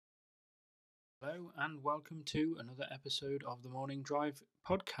Hello and welcome to another episode of the Morning Drive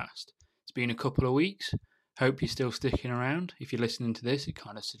podcast. It's been a couple of weeks. Hope you're still sticking around. If you're listening to this, it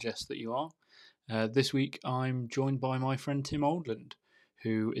kind of suggests that you are. This week I'm joined by my friend Tim Oldland,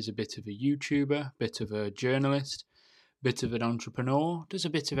 who is a bit of a YouTuber, bit of a journalist, bit of an entrepreneur, does a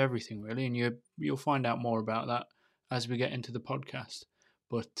bit of everything really, and you'll find out more about that as we get into the podcast.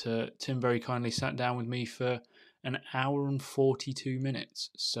 But Tim very kindly sat down with me for an hour and 42 minutes,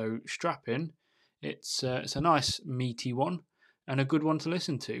 so strap in. It's a nice meaty one and a good one to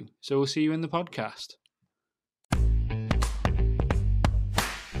listen to. So we'll see you in the podcast.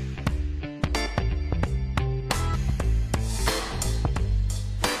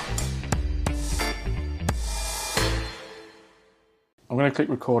 I'm going to click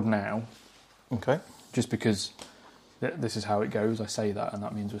record now. Okay. Just because this is how it goes. I say that and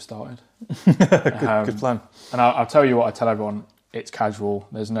that means we're started. Good plan. And I'll tell you what I tell everyone. It's casual.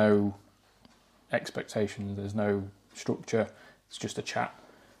 There's no expectations, there's no structure, it's just a chat,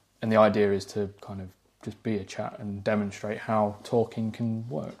 and the idea is to kind of just be a chat and demonstrate how talking can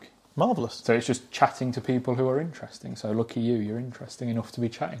work. Marvellous. So it's just chatting to people who are interesting, so lucky you're interesting enough to be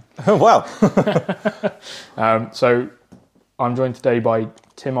chatting. Oh wow. So I'm joined today by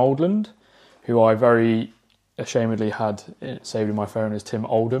Tim Oldland, who I very ashamedly had saved in my phone as Tim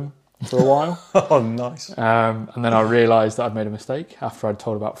Oldham for a while. Oh, nice. And then I realised that I'd made a mistake after I'd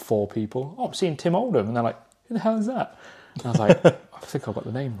told about 4 people. Oh, I'm seeing Tim Oldham. And they're like, who the hell is that? And I was like, I think I got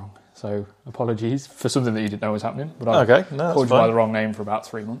the name wrong. So apologies for something that you didn't know was happening. But I called you by the wrong name for about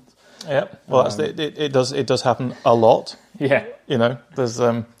 3 months. Yeah. Well, it does happen a lot. Yeah. You know, there's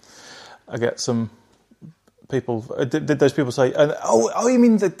I get some people. Did those people say? Oh, you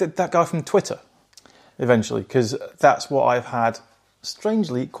mean that guy from Twitter? Eventually, because that's what I've had.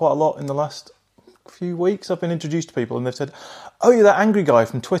 Strangely, quite a lot in the last few weeks. I've been introduced to people and they've said, oh, you're that angry guy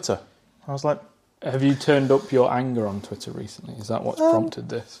from Twitter. I was like... Have you turned up your anger on Twitter recently? Is that what's prompted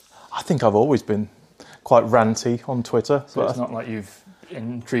this? I think I've always been quite ranty on Twitter. So it's not like you've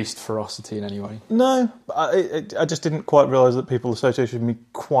increased ferocity in any way? No, I just didn't quite realise that people associated me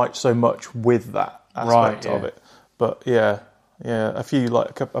quite so much with that aspect of it. But yeah, a few,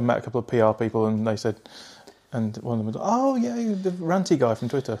 I met a couple of PR people and they said... And one of them was, oh, yeah, the ranty guy from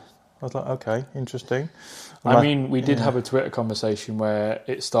Twitter. I was like, okay, interesting. We did have a Twitter conversation where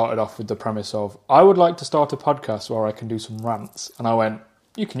it started off with the premise of, I would like to start a podcast where I can do some rants. And I went,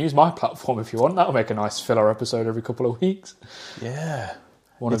 you can use my platform if you want. That'll make a nice filler episode every couple of weeks. Yeah.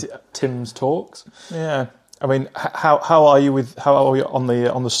 One of Tim's talks. Yeah. I mean, how are you on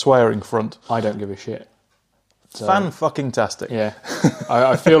the swearing front? I don't give a shit. So, Fan-fucking-tastic. Yeah.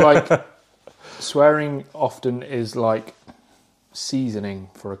 I feel like... Swearing often is like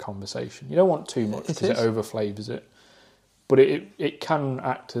seasoning for a conversation. You don't want too much because it overflavors it. But it can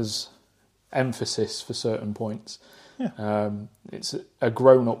act as emphasis for certain points. Yeah. It's a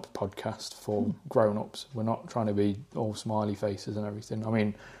grown-up podcast for grown-ups. We're not trying to be all smiley faces and everything. I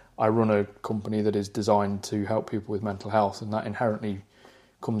mean, I run a company that is designed to help people with mental health, and that inherently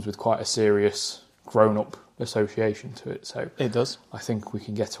comes with quite a serious grown-up association to it, so it does. I think we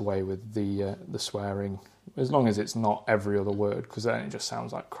can get away with the swearing as long as it's not every other word, because then it just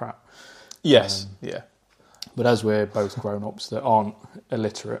sounds like crap. Yes, yeah. But as we're both grown-ups that aren't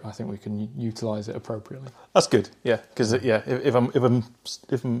illiterate, I think we can utilise it appropriately. That's good, yeah. Because if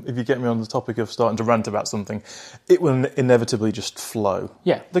you get me on the topic of starting to rant about something, it will inevitably just flow.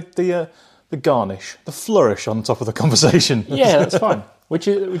 Yeah. The garnish, the flourish on top of the conversation. Yeah, that's fine. Which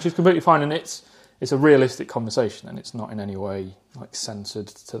is completely fine, and it's a realistic conversation, and it's not in any way like censored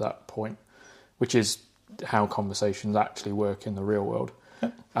to that point, which is how conversations actually work in the real world.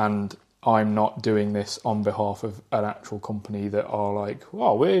 Yeah. And I'm not doing this on behalf of an actual company that are like,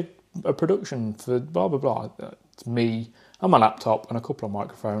 oh, we're a production for blah, blah, blah. It's me and my laptop and a couple of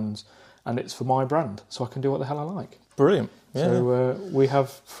microphones, and it's for my brand, so I can do what the hell I like. Brilliant. Yeah. So we have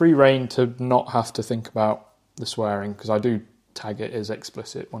free reign to not have to think about the swearing, because I do tag it as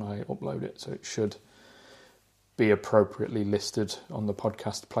explicit when I upload it, so it should be appropriately listed on the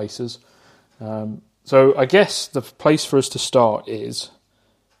podcast places. So I guess the place for us to start is,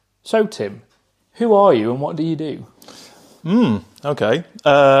 so Tim, who are you and what do you do? Okay.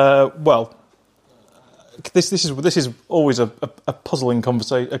 Well, this is always a puzzling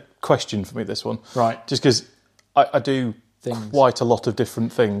question for me, this one. Right. Just because I do quite a lot of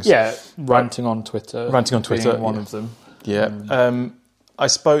different things. Yeah, ranting on Twitter. Being one of them. Yeah. I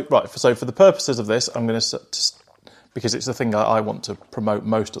spoke, right, so for the purposes of this, I'm going to, because it's the thing I want to promote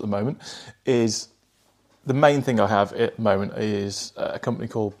most at the moment, is the main thing I have at the moment is a company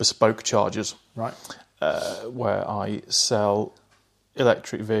called Bespoke Chargers. Right. Where I sell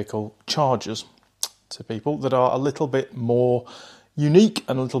electric vehicle chargers to people that are a little bit more unique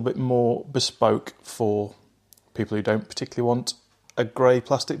and a little bit more bespoke for people who don't particularly want a grey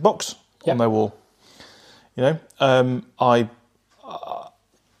plastic box on their wall. You know,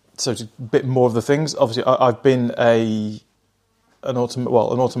 so a bit more of the things. Obviously, I've been an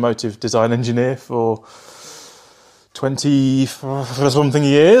automotive design engineer for 20 something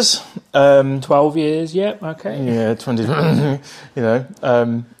years. 12 years, okay. Yeah, 20. You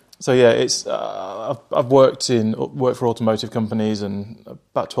know, so yeah, it's I've worked for automotive companies, and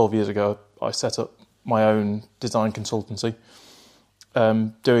about 12 years ago, I set up my own design consultancy,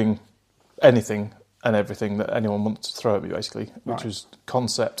 doing anything and everything that anyone wants to throw at me, basically, which was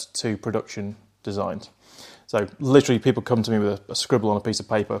concept to production designs. So literally, people come to me with a scribble on a piece of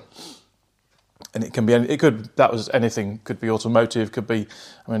paper, and it can be that was anything. Could be automotive. Could be,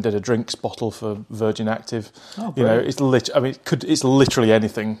 I did a drinks bottle for Virgin Active. Oh, you know, it's literally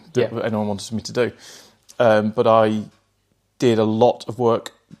anything that anyone wanted me to do. But I did a lot of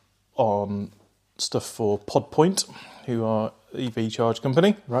work on stuff for PodPoint, who are EV charge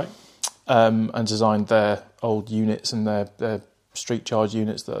company, right? And designed their old units and their street charge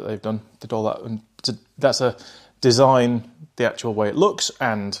units that they've done. Did all that, and that's a design, the actual way it looks,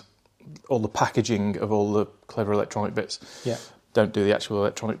 and all the packaging of all the clever electronic bits. Yeah. Don't do the actual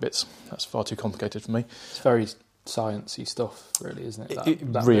electronic bits. That's far too complicated for me. It's very sciencey stuff, really, isn't it? It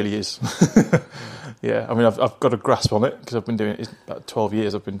really is. Yeah, I've got a grasp on it because I've been doing it about 12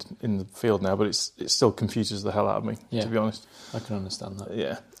 years. I've been in the field now, but it still confuses the hell out of me, to be honest. I can understand that.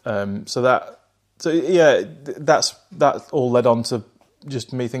 Yeah. That all led on to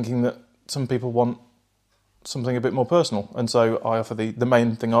just me thinking that some people want something a bit more personal, and so I offer the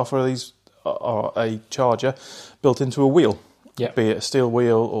main thing I offer these are a charger built into a wheel, be it a steel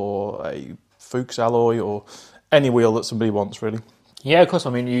wheel or a Fuchs alloy or any wheel that somebody wants, really. Yeah, of course.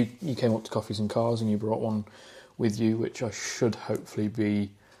 You came up to Coffees and Cars and you brought one with you, which there should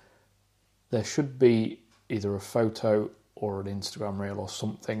be either a photo or an Instagram reel or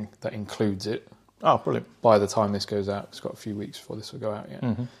something that includes it. Oh, brilliant. By the time this goes out, it's got a few weeks before this will go out yet.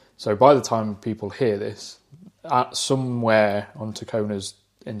 Mm-hmm. So by the time people hear this, somewhere on Tacona's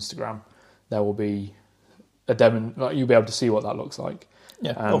Instagram, there will be a demo. Like, you'll be able to see what that looks like.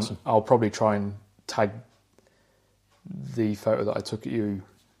 Yeah, awesome. I'll probably try and tag the photo that I took at you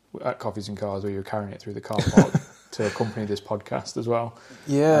at Coffees and Cars, where you were carrying it through the car park to accompany this podcast as well.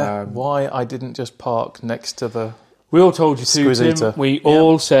 Yeah, why I didn't just park next to the... We all told you to, Tim. We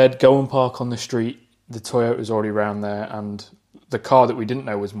all said, go and park on the street. The Toyota's already around there, and the car that we didn't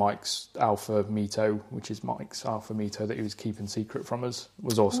know was Mike's Alfa Mito, which is Mike's Alfa Mito that he was keeping secret from us,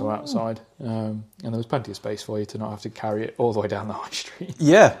 was also outside. And there was plenty of space for you to not have to carry it all the way down the high street.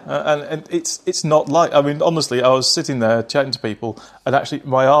 Yeah, and it's not like... honestly, I was sitting there chatting to people, and actually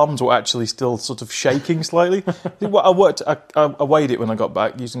my arms were actually still sort of shaking slightly. I weighed it when I got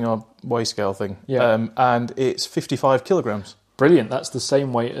back using our weigh scale thing, and it's 55 kilograms. Brilliant, that's the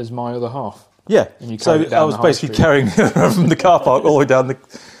same weight as my other half. Yeah, so I was basically carrying her from the car park all the way down the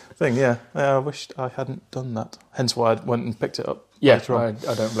thing, I wished I hadn't done that. Hence why I went and picked it up. Yeah,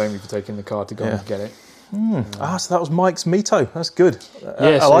 I don't blame you for taking the car to go and get it. So that was Mike's Mito. That's good.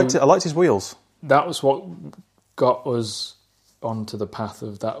 I liked it. I liked his wheels. That was what got us onto the path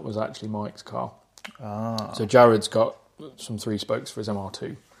of that was actually Mike's car. So Jared's got some 3 spokes for his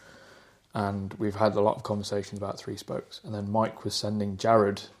MR2. And we've had a lot of conversations about 3 spokes. And then Mike was sending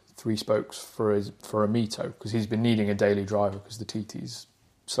Jared 3 spokes for a Mito, because he's been needing a daily driver because the TT's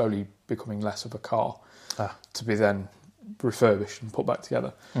slowly becoming less of a car to be then refurbished and put back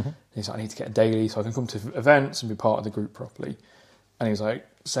together. Mm-hmm. He's like, I need to get a daily so I can come to events and be part of the group properly. And he was like,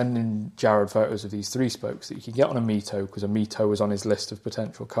 sending Jared photos of these 3 spokes that you can get on a Mito, because a Mito was on his list of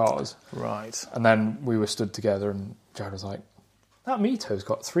potential cars. Right. And then we were stood together and Jared was like, that Mito's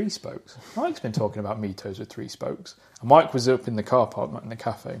got 3 spokes. Mike's been talking about Mitos with 3 spokes. And Mike was up in the car park in the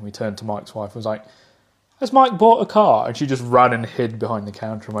cafe, and we turned to Mike's wife and was like, has Mike bought a car? And she just ran and hid behind the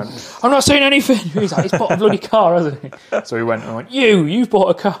counter and went, I'm not saying anything. He's like, he's bought a bloody car, hasn't he? So we went and went, you've bought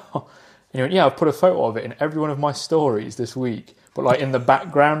a car. And he went, yeah, I've put a photo of it in every one of my stories this week, but like in the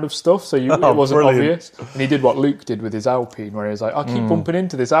background of stuff, so it wasn't obvious. And he did what Luke did with his Alpine, where he was like, I keep bumping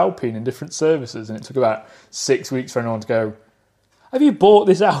into this Alpine in different services, and it took about 6 weeks for anyone to go, have you bought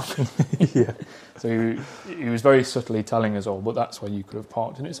this Alpine? Yeah. So he was very subtly telling us all, but that's where you could have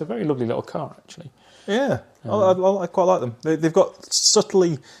parked, and it's a very lovely little car, actually. Yeah, I quite like them. They've got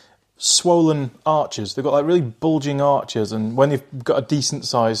subtly swollen arches. They've got like really bulging arches, and when you've got a decent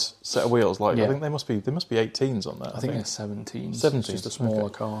size set of wheels, I think they must be 18s on that. I think they're 17s. 17s, It's just a smaller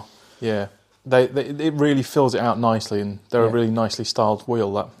car. Yeah, it really fills it out nicely, and they're a Yeah. really nicely styled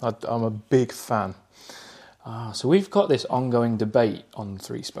wheel. I'm a big fan. So we've got this ongoing debate on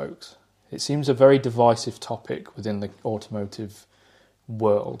three spokes. It seems a very divisive topic within the automotive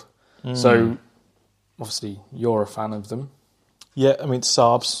world. So, obviously, you're a fan of them. Yeah, I mean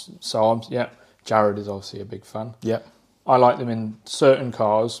Saabs. Yeah. Jared is obviously a big fan. Yeah, I like them in certain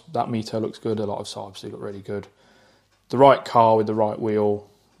cars. That Mito looks good. A lot of Saabs do look really good. The right car with the right wheel,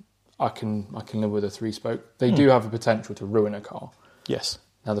 I can live with a three spoke. They do have the potential to ruin a car. yes,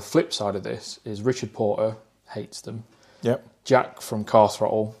 Now the flip side of this is Richard Porter hates them. yep. Jack from Car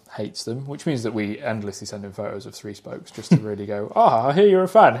Throttle hates them, which means that we endlessly send him photos of three spokes just to really go, I hear you're a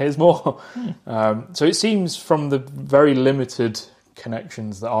fan, here's more. So it seems from the very limited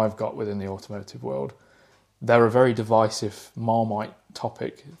connections that I've got within the automotive world, they're a very divisive Marmite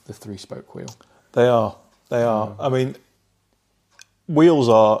topic, the three spoke wheel. They are. I mean, wheels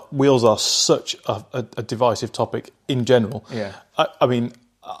are such a divisive topic in general. Yeah. I mean,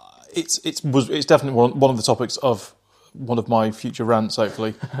 it's definitely one of the topics of one of my future rants.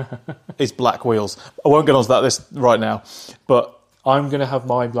 Hopefully, is black wheels. I won't get onto that this right now, but I'm going to have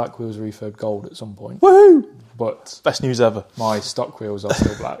my black wheels refurbed gold at some point. woohoo! But Best news ever. my stock wheels are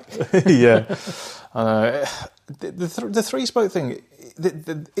still black. Yeah. The three spoke thing,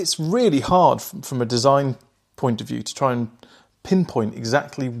 it's really hard from a design point of view to try and pinpoint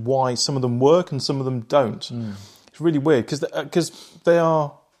exactly why some of them work and some of them don't. It's really weird because they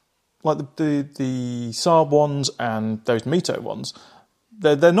are like the Saab ones and those Mito ones.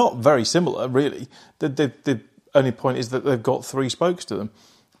 They're not very similar, really. The only point is that they've got three spokes to them.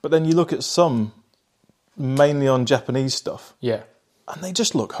 But then you look at some, mainly on Japanese stuff, Yeah. and they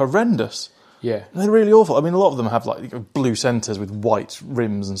just look horrendous. Yeah. They're really awful. I mean, a lot of them have like blue centres with white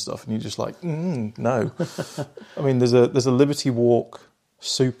rims and stuff, and you're just like, no. I mean, there's a Liberty Walk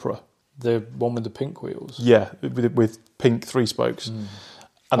Supra. The one with the pink wheels. Yeah, with pink three spokes.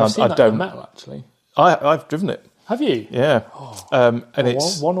 And I've seen that in metal, actually. I've driven it. Have you? Yeah. And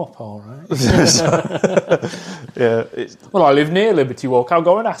it's one up, all right. yeah. Well, I live near Liberty Walk. I'll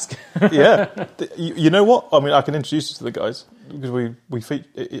go and ask. Yeah. You know what? I mean, I can introduce you to the guys because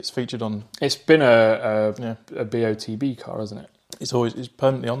it's featured on. It's been a BOTB car, hasn't it? It's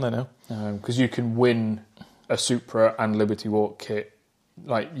permanently on there now. Because you can win a Supra and Liberty Walk kit.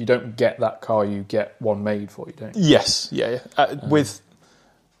 Like, you don't get that car, you get one made for you, don't you? Yes. Yeah.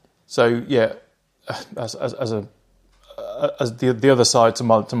 As the other side to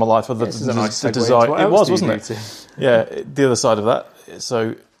my life of the design, it was, wasn't it? Yeah, the other side of that.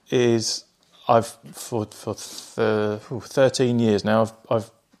 So is I've for 13 years now. I've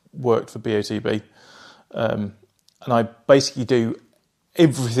worked for BOTB, and I basically do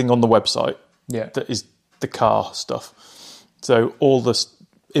everything on the website. Yeah, that is the car stuff. So all the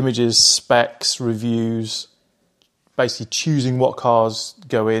images, specs, reviews, basically choosing what cars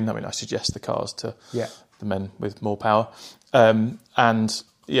go in. I mean, I suggest the cars to the men with more power, and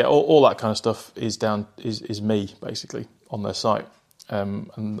yeah, all that kind of stuff is me basically on their site.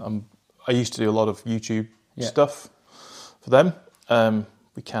 And I used to do a lot of YouTube stuff for them.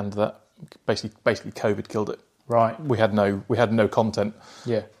 We canned that. Basically, COVID killed it. Right. We had no content.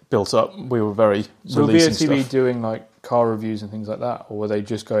 Yeah. Built up. We were very so releasing BOTB stuff. doing like car reviews and things like that, or were they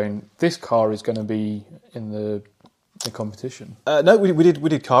just going, this car is going to be in the competition? No, we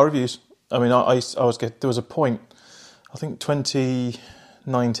did car reviews. I mean, there was a point, I think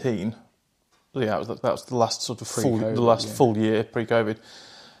 2019. Yeah, that was the last sort of full year pre-COVID.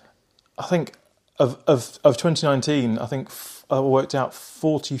 I think of 2019, I think I worked out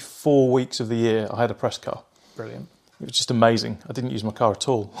 44 weeks of the year I had a press car. Brilliant. It was just amazing. I didn't use my car at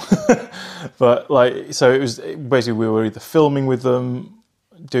all. But so it was basically we were either filming with them,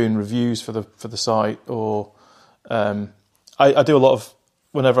 doing reviews for the site, or I do a lot of,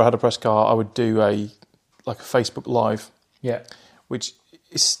 whenever I had a press car, I would do a Facebook Live. Yeah. Which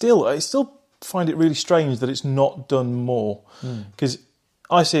is I still find it really strange that it's not done more, because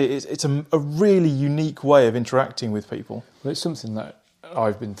I see it's a really unique way of interacting with people. Well, it's something that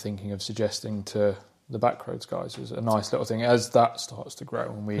I've been thinking of suggesting to the Backroads guys as a nice little thing. As that starts to grow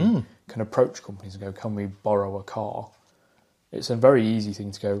and we can approach companies and go, can we borrow a car? It's a very easy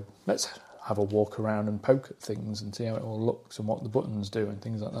thing to go, let's have a walk around and poke at things and see how it all looks and what the buttons do and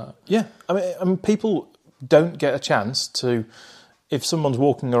things like that. Yeah, I mean people don't get a chance to, if someone's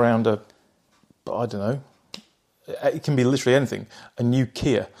walking around I don't know, it can be literally anything, a new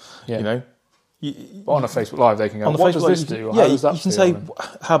Kia, you know. But on a Facebook Live, they can go, what does this do? Or how does that you can say,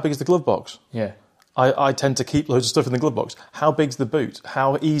 how big is the glove box? Yeah. I tend to keep loads of stuff in the glove box. How big's the boot?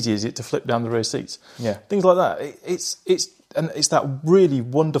 How easy is it to flip down the rear seats? Yeah. Things like that. It's that really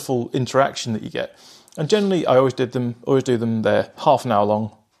wonderful interaction that you get. And generally, I always do them there half an hour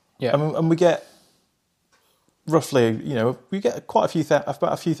long. Yeah. And we get roughly, we get quite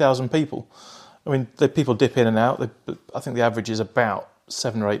about a few thousand people. I mean, the people dip in and out. I think the average is about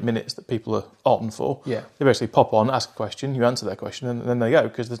 7 or 8 minutes that people are on for. Yeah. They basically pop on, ask a question, you answer their question, and then they go,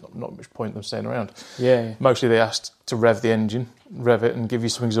 because there's not much point in them staying around. Yeah. Mostly they ask to rev the engine, rev it and give you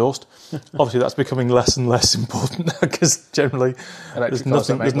some exhaust. Obviously that's becoming less and less important now, because generally there's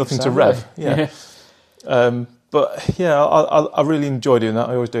nothing to rev. Yeah. But yeah, I really enjoy doing that.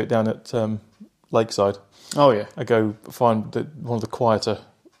 I always do it down at Lakeside. Oh yeah. I go find one of the quieter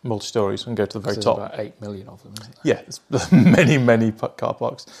multi-stories and go to the very top. There's about 8 million of them, isn't Yeah, there? it's many car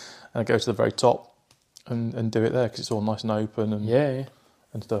parks. And I go to the very top and do it there because it's all nice and open and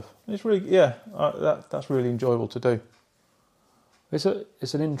and stuff. It's really, that's really enjoyable to do. It's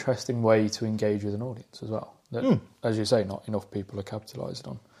an interesting way to engage with an audience as well. That, as you say, not enough people are capitalising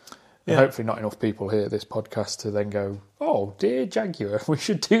on. And hopefully not enough people hear this podcast to then go, oh, dear Jaguar, we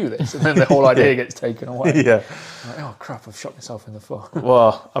should do this. And then the whole idea gets taken away. Yeah. Like, oh, crap, I've shot myself in the foot.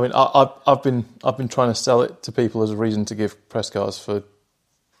 Well, I mean, I've been trying to sell it to people as a reason to give press cars for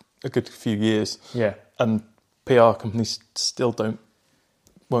a good few years. Yeah. And PR companies still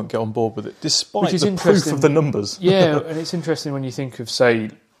won't get on board with it, despite the proof interesting. of the numbers. Yeah, and it's interesting when you think of,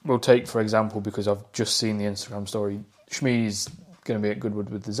 say, we'll take, for example, because I've just seen the Instagram story, Shmee's going to be at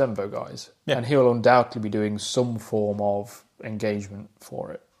Goodwood with the Zenvo guys, and he'll undoubtedly be doing some form of engagement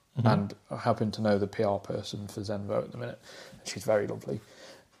for it. And I happen to know the PR person for Zenvo at the minute. She's very lovely,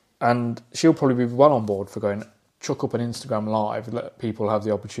 and she'll probably be well on board for going, chuck up an Instagram live, let people have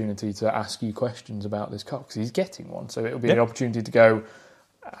the opportunity to ask you questions about this car, because he's getting one, so it'll be an opportunity to go,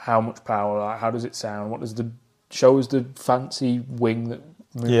 how much power, how does it sound, show us the fancy wing that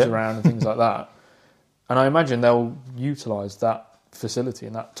moves around and things like that. And I imagine they'll utilise that facility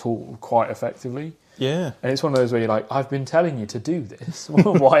and that tool quite effectively. Yeah. And it's one of those where you're like, I've been telling you to do this.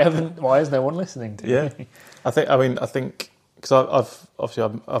 Why is no one listening to me? I think because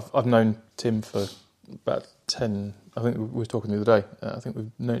I've known Tim for about 10. I think we were talking the other day. I think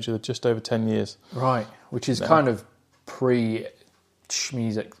we've known each other just over 10 years. Right, which is kind of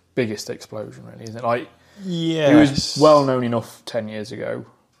pre-Shmee's biggest explosion, really, isn't it? Like, he was well known enough 10 years ago,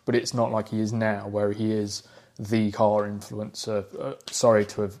 but it's not like he is now, where he is the car influencer. Sorry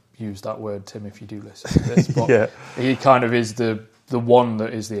to have used that word, Tim, if you do listen to this, but he kind of is the one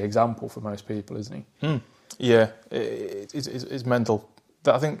that is the example for most people, isn't he? Yeah, it's mental.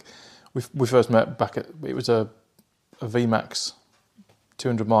 I think we first met back at, it was a VMAX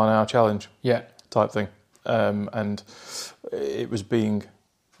 200 mile an hour challenge type thing, and it was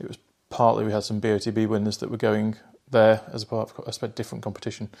partly we had some BOTB winners that were going there as a part of a different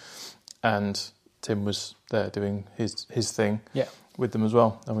competition, and Tim was there doing his thing with them as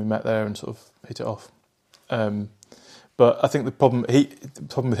well, and we met there and sort of hit it off. But I think the problem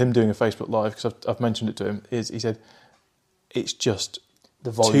with him doing a Facebook Live, because I've mentioned it to him, is he said it's just the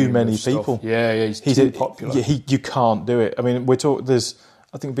volume too many of stuff. people. Yeah, he's too popular. You can't do it. I mean, I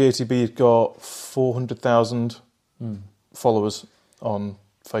think BOTB's got 400,000 followers on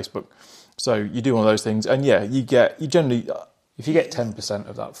Facebook. So you do one of those things, and you generally. If you get 10%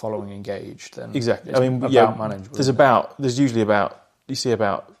 of that following engaged, then exactly. It's manageable. There's usually about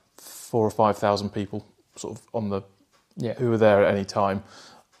 4,000 or 5,000 people sort of on the who are there at any time,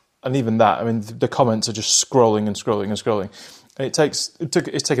 and even that, I mean, the comments are just scrolling and scrolling and scrolling, and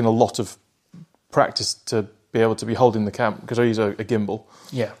it's taken a lot of practice to be able to be holding the cam, because I use a gimbal,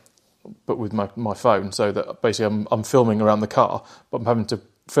 but with my phone, so that basically I'm filming around the car, but I'm having to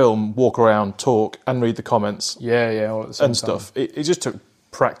film, walk around, talk, and read the comments. All at the same and stuff. It just took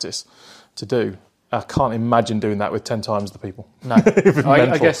practice to do. I can't imagine doing that with 10 times the people. No,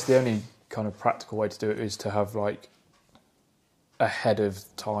 I guess the only kind of practical way to do it is to have like ahead of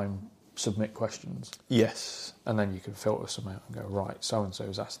time submit questions. Yes, and then you can filter some out and go, right, so and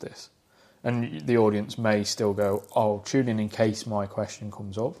so's asked this, and the audience may still go, oh, tune in case my question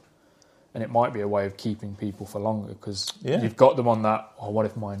comes up. And it might be a way of keeping people for longer, because you've got them on that, what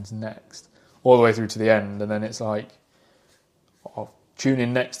if mine's next? All the way through to the end, and then it's like, tune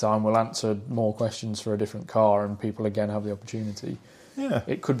in next time, we'll answer more questions for a different car, and people again have the opportunity. Yeah.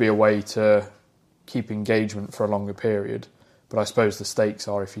 It could be a way to keep engagement for a longer period, but I suppose the stakes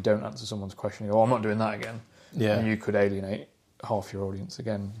are if you don't answer someone's question, you go, I'm not doing that again. Yeah. And you could alienate half your audience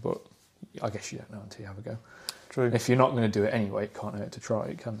again, but I guess you don't know until you have a go. True. If you're not going to do it anyway, it can't hurt to try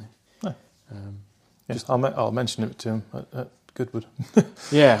it, can they? No. I'll mention it to him at Goodwood.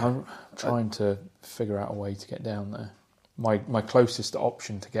 trying to figure out a way to get down there. My closest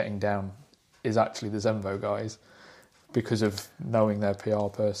option to getting down is actually the Zenvo guys, because of knowing their PR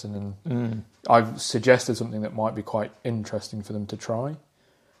person, and I've suggested something that might be quite interesting for them to try.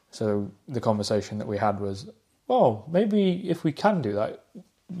 So the conversation that we had was, well, maybe if we can do that,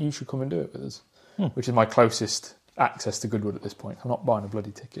 you should come and do it with us, which is my closest access to Goodwood at this point. I'm not buying a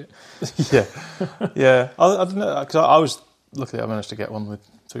bloody ticket. yeah. I don't know, because I was, luckily I managed to get one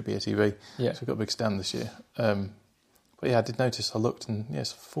through BATV, Yeah. so we've got a big stand this year. But yeah, I did notice, I looked, and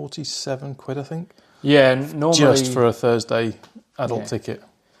it's 47 quid, I think. Yeah, normally... Just for a Thursday adult ticket.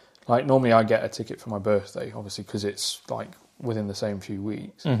 Like, normally I get a ticket for my birthday, obviously, because it's, like, within the same few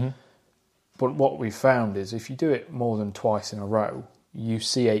weeks. Mm-hmm. But what we found is if you do it more than twice in a row, you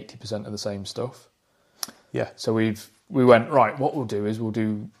see 80% of the same stuff. Yeah. So we went, right, what we'll do is we'll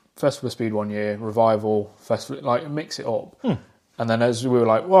do Festival of Speed 1 year, Revival, Festival, like, mix it up. And then as we were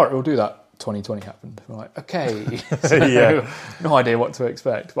like, well, right, we'll do that, 2020 happened. We're like, okay. So, no idea what to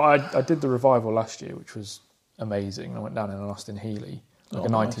expect. But I did the Revival last year, which was amazing. I went down in an Austin Healey, like a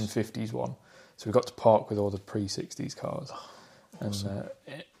 1950s one. So we got to park with all the pre-60s cars. Awesome.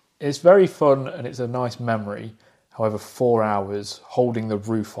 And it's very fun, and it's a nice memory. However, 4 hours holding the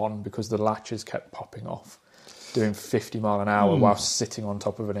roof on because the latches kept popping off, doing 50 mile an hour while sitting on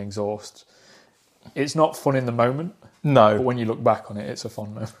top of an exhaust. It's not fun in the moment. No, but when you look back on it, it's a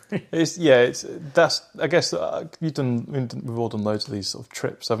fun memory. I guess we've all done loads of these sort of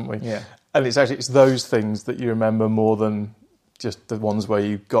trips, haven't we? Yeah. And it's those things that you remember more than just the ones where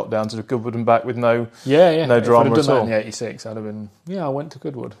you got down to Goodwood and back with no drama if I'd have done at all. that in the 86, I'd have been, I went to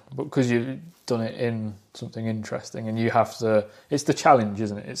Goodwood. But because you've done it in something interesting, and you have to, it's the challenge,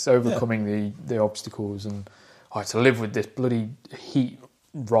 isn't it? It's overcoming the obstacles, and I had to live with this bloody heat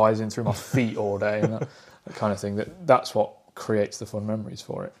rising through my feet all day, and that kind of thing. That's what creates the fun memories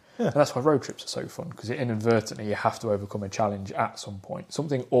for it. Yeah. And that's why road trips are so fun, because inadvertently you have to overcome a challenge at some point.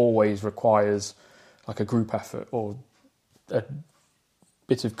 Something always requires like a group effort or a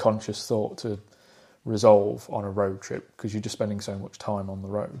bit of conscious thought to resolve on a road trip, because you're just spending so much time on the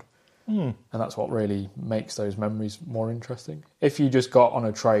road. And that's what really makes those memories more interesting. If you just got on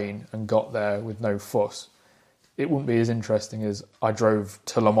a train and got there with no fuss, it wouldn't be as interesting as I drove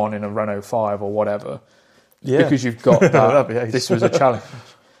to Le Mans in a Renault 5 or whatever. Yeah. Because you've got that. This was a challenge.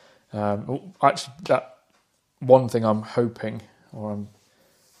 Actually, that one thing I'm hoping, or I'm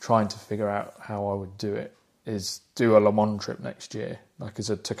trying to figure out how I would do it, is do a Le Mans trip next year, like as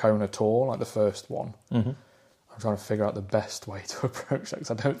a Tacoma tour, like the first one. Mm-hmm. I'm trying to figure out the best way to approach that,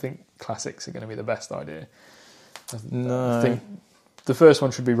 because I don't think classics are going to be the best idea. I think the first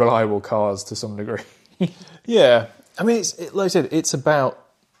one should be reliable cars to some degree. Yeah, I mean, like I said, it's about.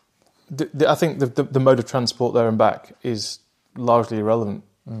 I think the mode of transport there and back is largely irrelevant.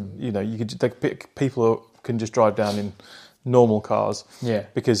 People who can just drive down in normal cars. Yeah,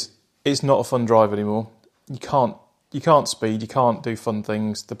 because it's not a fun drive anymore. You can't speed. You can't do fun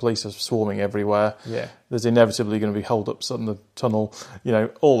things. The police are swarming everywhere. Yeah, there's inevitably going to be hold-ups on the tunnel.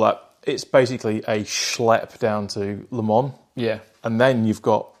 All that. It's basically a schlep down to Le Mans. Yeah, and then you've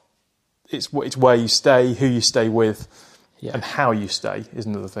got. It's where you stay, who you stay with, and how you stay is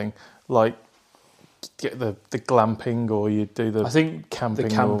another thing. Like, get the glamping, or you do the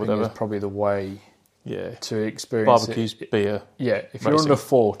camping or whatever. Is probably the way to experience barbecues, beer. Yeah, if you're under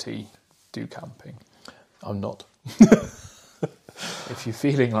 40, do camping. I'm not. If you're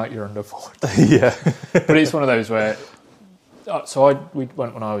feeling like you're under 40. Yeah. But it's one of those where... we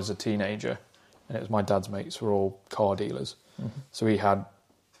went when I was a teenager, and it was my dad's mates were all car dealers. Mm-hmm. So we had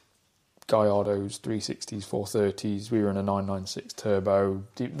Gallardos, 360s, 430s. We were in a 996 turbo.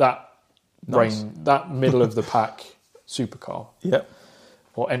 That middle of the pack supercar. Yeah.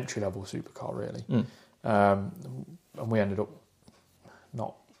 Or entry level supercar, really. And we ended up,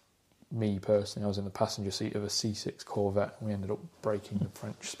 not me personally, I was in the passenger seat of a C6 Corvette, and we ended up breaking the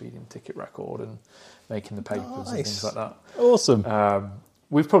French speeding ticket record and making the papers and things like that. Awesome.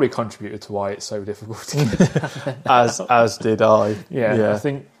 We've probably contributed to why it's so difficult to get as did I. Yeah, I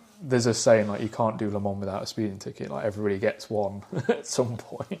think there's a saying, like, you can't do Le Mans without a speeding ticket. Like, everybody gets one at some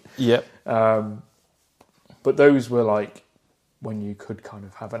point. Yep. But those were like when you could kind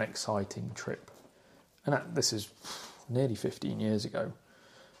of have an exciting trip. And this is nearly 15 years ago.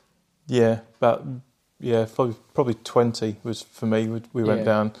 Yeah, probably 20 was for me. We went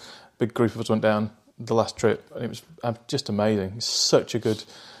down, a big group of us went down the last trip, and it was just amazing. It's such a good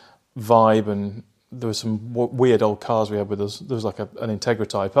vibe, and there were some weird old cars we had with us. There was like an Integra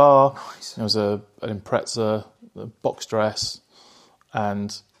Type R. Nice. There was an Impreza, a Boxster S,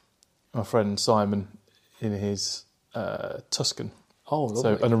 and my friend Simon in his Tuscan. Oh,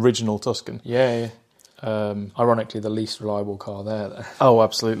 lovely. So an original Tuscan. Yeah. Ironically, the least reliable car there, though. Oh,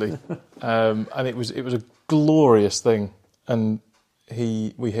 absolutely. And it was a glorious thing. And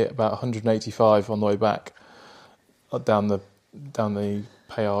we hit about 185 on the way back down the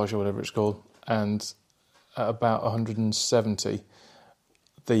péage or whatever it's called, and at about 170,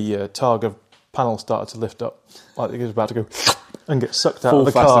 the Targa panel started to lift up, like it was about to go and get sucked out of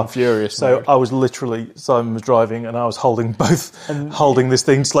the Fast car. and Furious. So mode. I was literally, Simon was driving, and I was holding this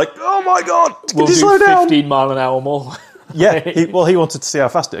thing, just like, oh my god, can you slow down? 15 mile an hour more. Yeah, he wanted to see how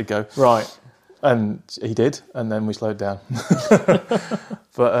fast it'd go. Right. And he did, and then we slowed down.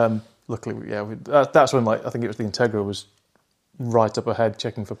 But luckily, that's when, like, I think it was the Integra was right up ahead,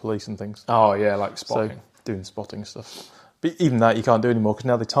 checking for police and things. Oh yeah, like spotting. So doing spotting stuff. But even that you can't do anymore because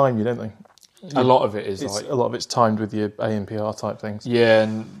now they time you, don't they? A lot of it is a lot of it's timed with your ANPR type things. Yeah,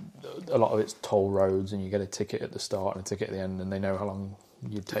 and a lot of it's toll roads, and you get a ticket at the start and a ticket at the end, and they know how long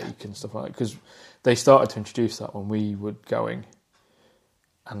you take and stuff like that. Because they started to introduce that when we were going,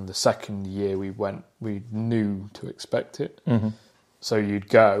 and the second year we went, we knew to expect it. Mm-hmm. So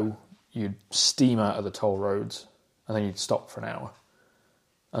you'd steam out of the toll roads, and then you'd stop for an hour,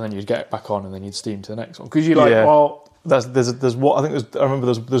 and then you'd get back on, and then you'd steam to the next one. Because you're like, well... There's what I think. I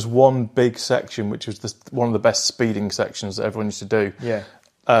remember there's one big section which was one of the best speeding sections that everyone used to do. Yeah.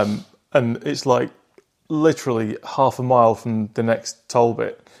 And it's like literally half a mile from the next toll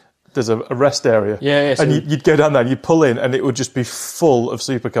bit. There's a rest area. Yeah. So and you'd go down there and you'd pull in, and it would just be full of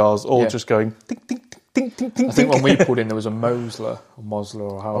supercars, all just going ding ding ding ding ding. I think when we pulled in, there was a Mosler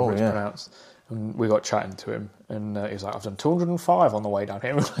or however it's pronounced. And we got chatting to him, and he was like, "I've done 205 on the way down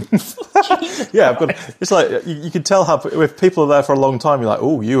here." We're like, yeah, it's like you can tell how if people are there for a long time, you're like,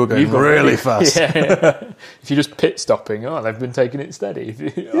 "Oh, you were going really fast." Yeah. If you're just pit stopping, they've been taking it steady.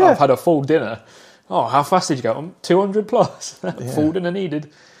 I've had a full dinner. Oh, how fast did you go? 200 plus. Full dinner needed.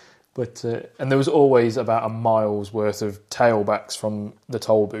 But and there was always about a mile's worth of tailbacks from the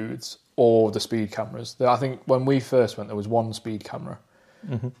toll booths or the speed cameras. I think when we first went, there was one speed camera.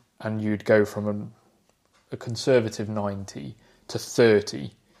 Mm-hmm. And you'd go from a conservative 90 to 30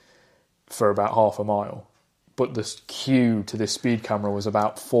 for about half a mile. But the queue to this speed camera was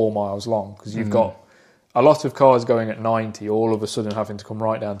about 4 miles long, because you've got a lot of cars going at 90, all of a sudden having to come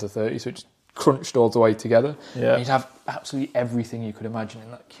right down to 30, so it's crunched all the way together. Yeah. And you'd have absolutely everything you could imagine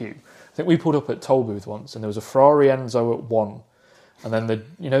in that queue. I think we pulled up at toll booth once, and there was a Ferrari Enzo at 1, and then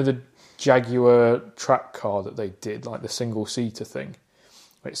the Jaguar track car that they did, like the single-seater thing.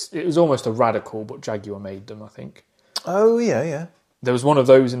 It was almost a Radical, but Jaguar made them, I think. Oh, yeah. There was one of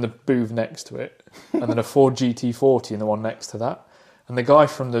those in the booth next to it, and then a Ford GT40 in the one next to that. And the guy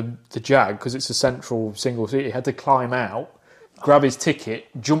from the Jag, because it's a central single seat, he had to climb out, grab his ticket,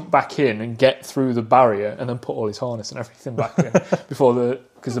 jump back in and get through the barrier, and then put all his harness and everything back in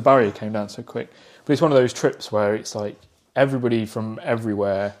because the barrier came down so quick. But it's one of those trips where it's like everybody from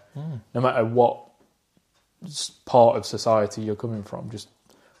everywhere, no matter what part of society you're coming from, just...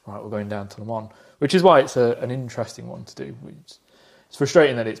 Right, we're going down to Le Mans, which is why it's an interesting one to do. It's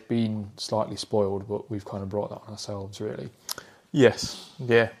frustrating that it's been slightly spoiled, but we've kind of brought that on ourselves, really. Yes,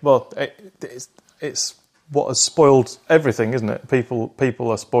 yeah. Well, it's what has spoiled everything, isn't it?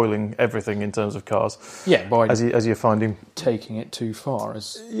 People are spoiling everything in terms of cars. Yeah, by as you're finding, taking it too far.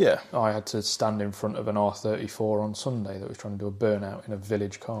 I had to stand in front of an R34 on Sunday that was trying to do a burnout in a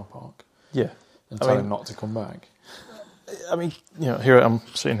village car park. Yeah, and tell him not to come back. I mean, here I'm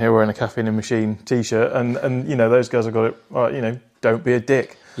sitting here wearing a Caffeine and Machine T-shirt, and those guys have got it right. Don't be a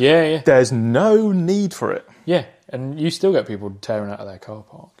dick. Yeah. There's no need for it. Yeah, and you still get people tearing out of their car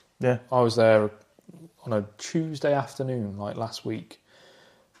park. Yeah, I was there on a Tuesday afternoon, like last week,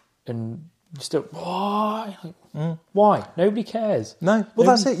 and still why? Why? Nobody cares. No, well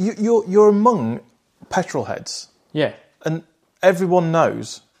that's it. You're among petrol heads. Yeah, and everyone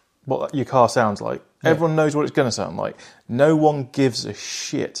knows what your car sounds like. Everyone knows what it's going to sound like. No one gives a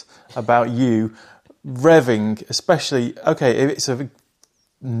shit about you revving, especially, if it's a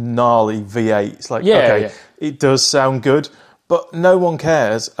gnarly V8. It's like, it does sound good, but no one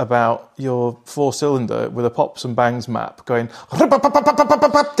cares about your 4-cylinder with a pops and bangs map going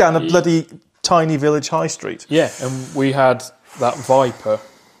down a bloody tiny village high street. Yeah, and we had that Viper,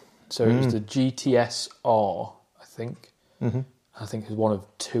 so it was the GTS R, I think. Mm-hmm. I think it was one of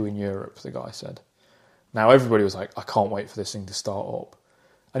 2 in Europe, the guy said. Now, everybody was like, I can't wait for this thing to start up.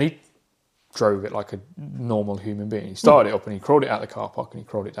 And he drove it like a normal human being. He started it up and he crawled it out of the car park and he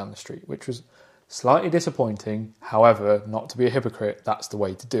crawled it down the street, which was slightly disappointing. However, not to be a hypocrite, that's the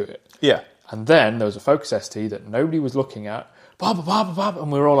way to do it. Yeah. And then there was a Focus ST that nobody was looking at. And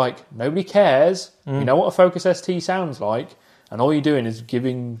we were all like, nobody cares. You know what a Focus ST sounds like. And all you're doing is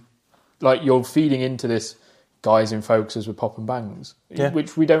you're feeding into this guys in focuses with pop and bangs,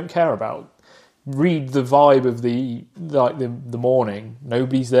 which we don't care about. Read the vibe of the morning.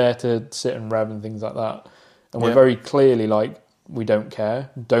 Nobody's there to sit and rev and things like that. And we're very clearly like, we don't care,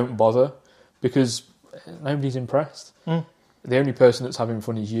 don't bother, because nobody's impressed. The only person that's having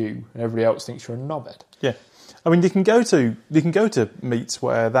fun is you, and everybody else thinks you're a knobhead. Yeah, I mean, you can go to meets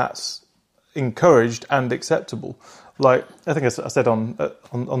where that's encouraged and acceptable. Like I think I said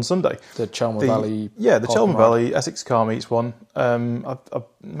on Sunday, the Chelmer Valley, the Chelmer Valley Essex Car Meets one. I've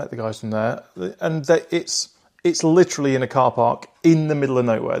met the guys from there, and it's literally in a car park in the middle of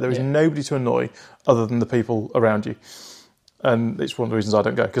nowhere. There is nobody to annoy other than the people around you. And it's one of the reasons I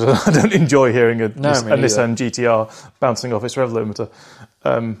don't go, because I don't enjoy hearing a Nissan GTR bouncing off its rev limiter.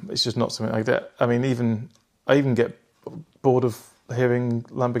 It's just not something like that. I mean, I even get bored of hearing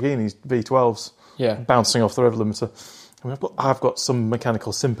Lamborghinis V12s bouncing off the rev limiter. I mean, I've got some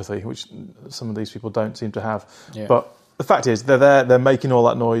mechanical sympathy, which some of these people don't seem to have. Yeah. But the fact is, they're there, they're making all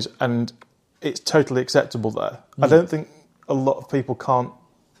that noise, and it's totally acceptable there. I don't think a lot of people can't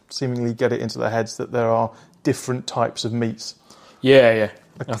seemingly get it into their heads that there are different types of meats. Yeah.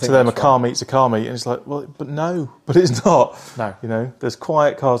 To them, a car meet's a car meet, and it's like, well, but it's not. No. You know, there's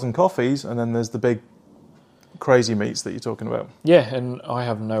quiet cars and coffees, and then there's the big, crazy meets that you're talking about. Yeah, and I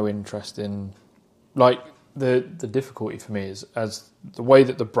have no interest in, the difficulty for me is, as the way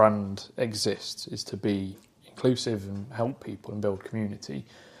that the brand exists is to be inclusive and help people and build community.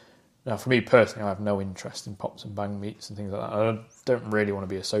 Now, for me personally, I have no interest in pops and bang meets and things like that. I don't really want to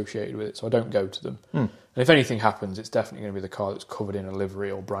be associated with it, so I don't go to them. And if anything happens, it's definitely going to be the car that's covered in a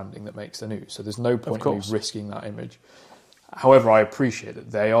livery or branding that makes the news. So there's no point in me risking that image. However, I appreciate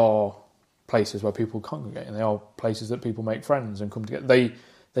that they are places where people congregate, and they are places that people make friends and come together.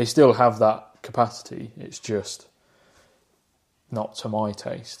 They still have that capacity. It's just not to my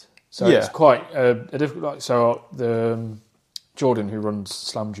taste. So it's quite a difficult. So the Jordan, who runs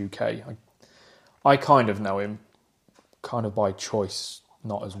Slammed UK, I kind of know him, kind of by choice,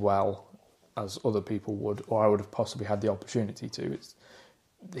 not as well as other people would, or I would have possibly had the opportunity to.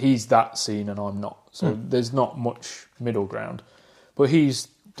 He's that scene and I'm not, so there's not much middle ground. But he's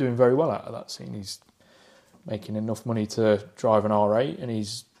doing very well out of that scene. He's making enough money to drive an R8, and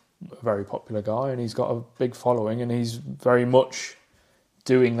he's a very popular guy, and he's got a big following, and he's very much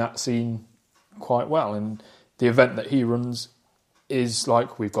doing that scene quite well. And the event that he runs is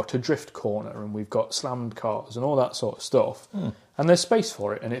like, we've got a drift corner and we've got slammed cars and all that sort of stuff. And there's space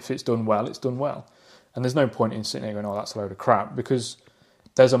for it. And if it's done well, it's done well. And there's no point in sitting there going, oh, that's a load of crap, because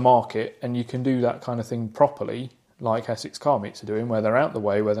there's a market and you can do that kind of thing properly, like Essex Car Meets are doing, where they're out the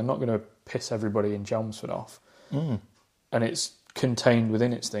way, where they're not going to piss everybody in Chelmsford off. And it's contained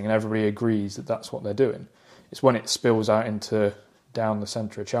within its thing and everybody agrees that that's what they're doing. It's when it spills out into down the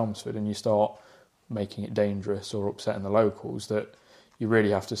centre of Chelmsford and you start making it dangerous or upsetting the locals that you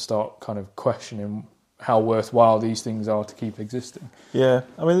really have to start kind of questioning how worthwhile these things are to keep existing. Yeah,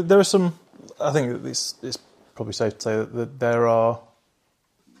 I mean, there are some. I think it's probably safe to say that there are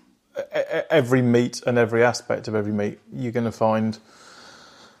every meet and every aspect of every meet you're going to find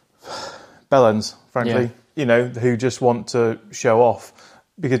bellends, frankly, who just want to show off.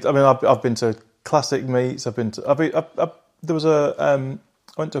 Because I mean, I've been to classic meets. I went to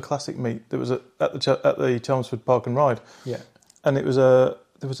a classic meet. There was at the Chelmsford Park and Ride. Yeah. And it was a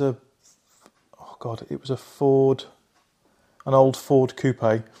Ford, an old Ford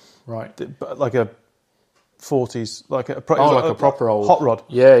coupe, right? Like a 40s, like a proper old hot rod,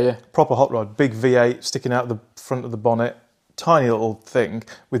 yeah, proper hot rod, big V8 sticking out the front of the bonnet, tiny little thing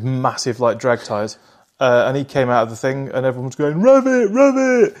with massive drag tyres, and he came out of the thing, and everyone was going rev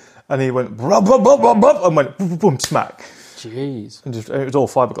it, and he went rub, and went boom, boom, smack. Jeez. And it was all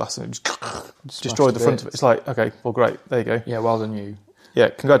fiberglass, and it just destroyed the front of it. It's like, okay, well, great, there you go. Yeah, well done you. Yeah,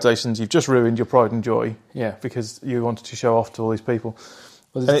 congratulations, you've just ruined your pride and joy. Yeah. Because you wanted to show off to all these people.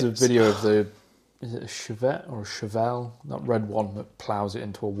 Well, there's a video of is it a Chevette or a Chevelle? That red one that ploughs it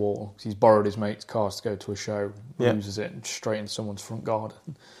into a wall. He's borrowed his mate's cars to go to a show, loses it, and straight into someone's front garden.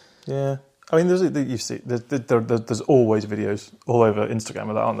 Yeah. I mean, there's always videos all over Instagram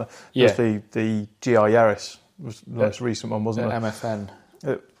of that, aren't there? Yeah. There's the GR Yaris was the most recent one, wasn't it? MFN.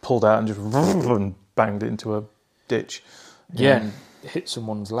 It pulled out and just banged it into a ditch. Yeah, and hit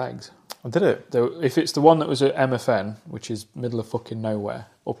someone's legs. Oh, did it? If it's the one that was at MFN, which is middle of fucking nowhere,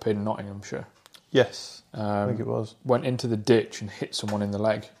 up in Nottinghamshire. Yes, I think it was. Went into the ditch and hit someone in the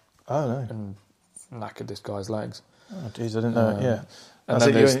leg. Oh, no. And knackered this guy's legs. Oh, jeez, I didn't know. Yeah. And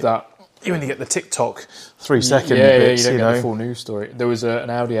then there's that... You only get the TikTok 3-second bits, you don't get the full news story. There was an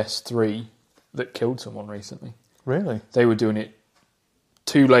Audi S3 that killed someone recently. Really? They were doing it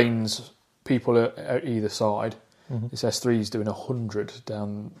 2 lanes, people at either side. This S3 is doing 100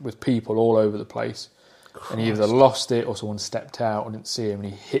 down with people all over the place. Christ. And he either lost it or someone stepped out and didn't see him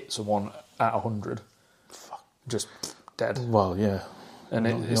and he hit someone at 100. Fuck. Just dead. Well, yeah. And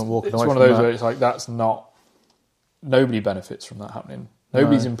it's away one of from those that. where it's like, that's not... Nobody benefits from that happening.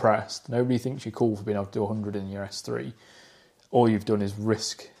 Nobody's impressed. Nobody thinks you're cool for being able to do 100 in your S3. All you've done is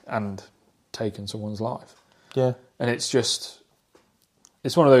risk and taken someone's life. Yeah. And it's just...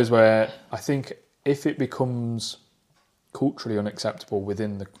 It's one of those where I think if it becomes culturally unacceptable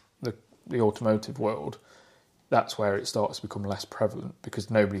within the automotive world, that's where it starts to become less prevalent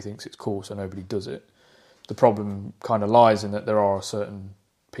because nobody thinks it's cool, so nobody does it. The problem kind of lies in that there are certain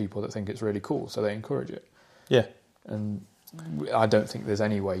people that think it's really cool, so they encourage it. Yeah. And I don't think there's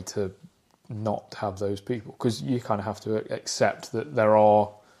any way to not have those people because you kind of have to accept that there are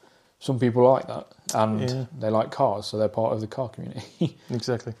some people like that and they like cars, so they're part of the car community.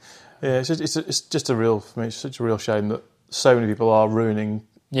 Exactly. Yeah, it's just a real, for me, it's such a real shame that so many people are ruining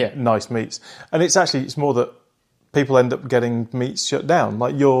nice meets. And it's more that people end up getting meets shut down.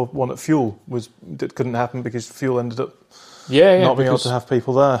 Like your one at Fuel that couldn't happen because Fuel ended up not being able to have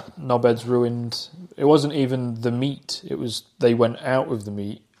people there. Knobheads ruined. It wasn't even the meet. It was they went out with the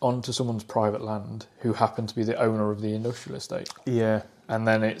meet onto someone's private land who happened to be the owner of the industrial estate. Yeah. And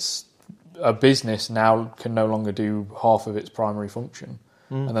then it's a business now can no longer do half of its primary function.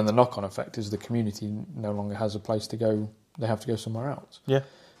 And then the knock-on effect is the community no longer has a place to go. They have to go somewhere else. Yeah.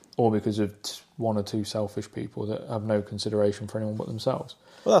 Or because of 1 or 2 selfish people that have no consideration for anyone but themselves.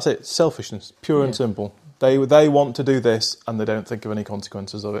 Well, that's it. Selfishness, pure and simple. They want to do this, and they don't think of any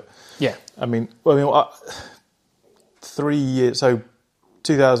consequences of it. Yeah. I mean, 3 years. So,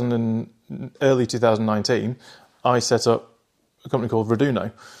 early 2019, I set up a company called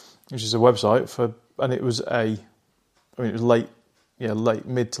Reduno, which is a website and it was it was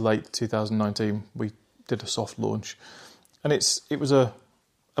mid to late 2019. We did a soft launch, and it was a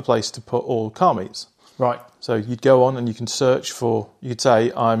place to put all car meets. Right. So you'd go on and you can search for. You could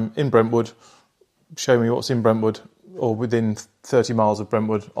say, "I'm in Brentwood. Show me what's in Brentwood or within 30 miles of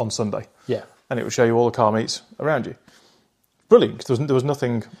Brentwood on Sunday." Yeah. And it would show you all the car meets around you. Brilliant, because there was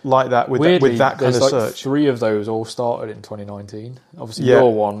nothing like that with that kind of search. 3 of those all started in 2019. Obviously,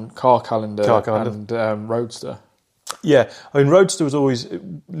 your one, Car Calendar. And Roadster. Yeah, I mean, Roadster was always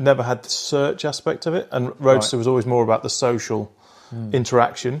never had the search aspect of it, and Roadster was always more about the social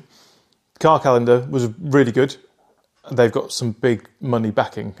interaction. Car Calendar was really good. They've got some big money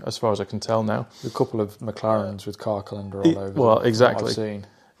backing, as far as I can tell now. A couple of McLarens with Car Calendar all over. Well, exactly. I've seen.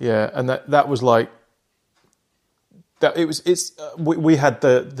 Yeah, and that was like that. We had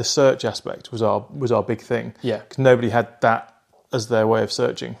the search aspect was our big thing. Yeah, because nobody had that as their way of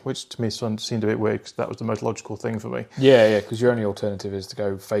searching, which to me seemed a bit weird because that was the most logical thing for me. Yeah, because your only alternative is to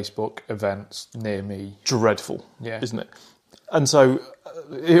go Facebook events near me. Dreadful, isn't it? And so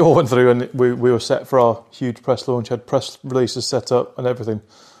it all went through, and we were set for our huge press launch. Had press releases set up and everything.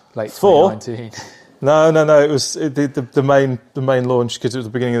 Late 2019. No. It was the main launch because it was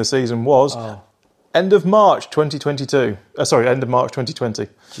the beginning of the season. Was end of March 2022. End of March 2020.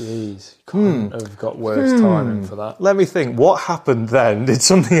 Jeez, couldn't have got worse timing for that. Let me think. What happened then? Did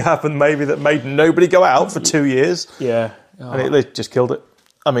something happen maybe that made nobody go out for 2 years? Yeah, and it just killed it.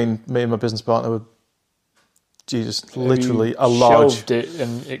 I mean, me and my business partner were. Jesus, literally a large. Shelved it,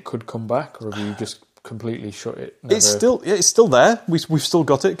 and it could come back, or have you just completely shut it? It's still there. We've still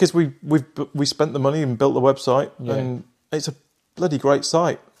got it because we spent the money and built the website, and it's a bloody great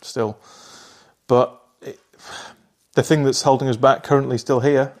site still. But the thing that's holding us back currently still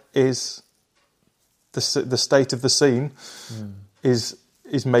here is the state of the scene is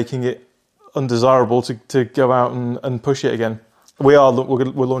making it undesirable to go out and push it again. We're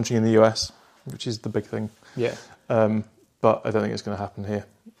launching in the US, which is the big thing. Yeah. But I don't think it's going to happen here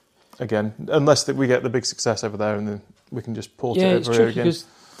again, unless we get the big success over there and then we can just port it over here again. Because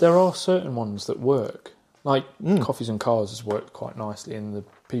there are certain ones that work. Like Coffees and Cars has worked quite nicely, and the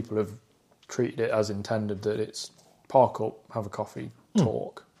people have treated it as intended, that it's park up, have a coffee,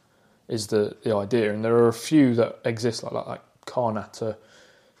 talk, is the idea. And there are a few that exist like that, like Carnatter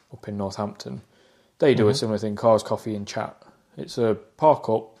up in Northampton. They do a similar thing, Cars, Coffee and Chat. It's a park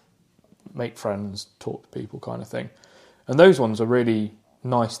up, make friends, talk to people kind of thing. And those ones are really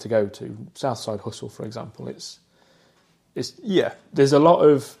nice to go to. Southside Hustle, for example, it's there's a lot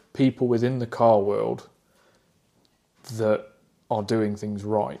of people within the car world that are doing things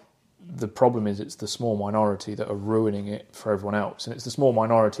right. The problem is it's the small minority that are ruining it for everyone else, and it's the small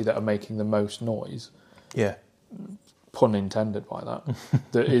minority that are making the most noise. Yeah. pun intended by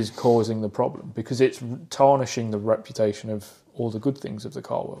that is causing the problem, because it's tarnishing the reputation of all the good things of the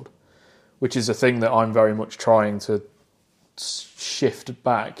car world, which is a thing that I'm very much trying to shift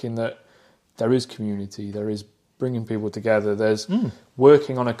back, in that there is community, there is bringing people together, there's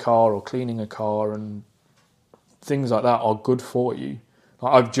working on a car or cleaning a car, and things like that are good for you.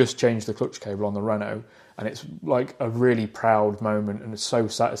 Like, I've just changed the clutch cable on the Renault, and it's like a really proud moment, and it's so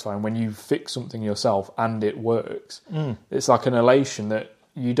satisfying when you fix something yourself and it works. It's like an elation that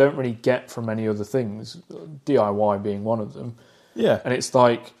you don't really get from any other things, DIY being one of them. Yeah. And it's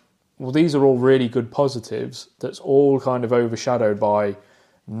like, well, these are all really good positives that's all kind of overshadowed by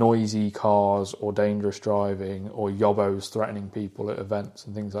noisy cars or dangerous driving or yobbos threatening people at events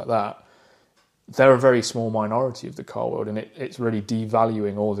and things like that. They're a very small minority of the car world, and it's really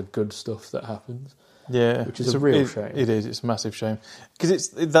devaluing all the good stuff that happens. Yeah, which is a real shame. It is. It's a massive shame, because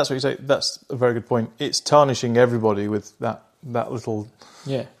that's what you say. That's a very good point. It's tarnishing everybody with that little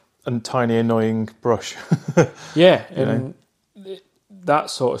and tiny annoying brush. Yeah, and that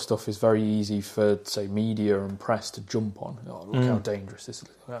sort of stuff is very easy for, say, media and press to jump on. Oh, look how dangerous this is.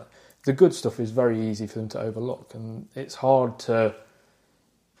 The good stuff is very easy for them to overlook, and it's hard to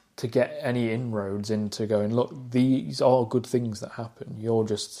get any inroads into going, look, these are good things that happen. You're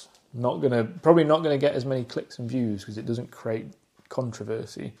just probably not gonna get as many clicks and views, because it doesn't create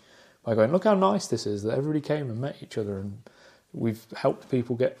controversy by going, look how nice this is, that everybody came and met each other, and we've helped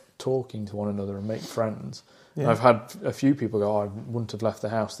people get talking to one another and make friends. Yeah. I've had a few people go, I wouldn't have left the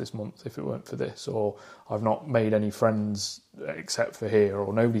house this month if it weren't for this, or I've not made any friends except for here,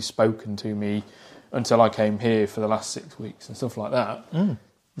 or nobody's spoken to me until I came here for the last 6 weeks, and stuff like that.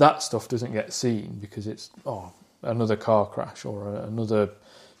 That stuff doesn't get seen because it's another car crash or another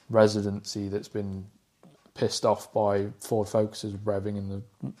residency that's been pissed off by Ford Focuses revving in the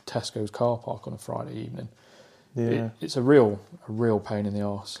Tesco's car park on a Friday evening. Yeah, it's a real pain in the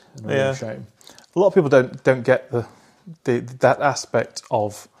arse and a real shame. A lot of people don't get that aspect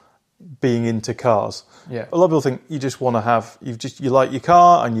of being into cars. Yeah, a lot of people think you just want to have you like your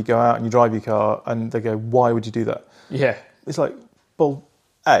car and you go out and you drive your car, and they go, why would you do that? Yeah, it's like, well,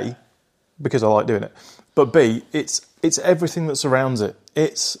 A, because I like doing it, but B, it's everything that surrounds it.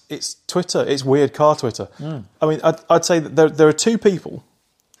 It's Twitter. It's weird car Twitter. I mean, I'd say that there are two people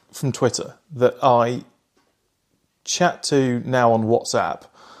from Twitter that I chat to now on WhatsApp.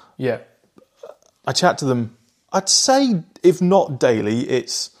 Yeah, I chat to them. I'd say, if not daily,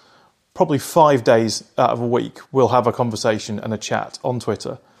 it's probably 5 days out of a week we'll have a conversation and a chat on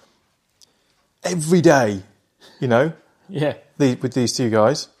Twitter. Every day, Yeah. With these two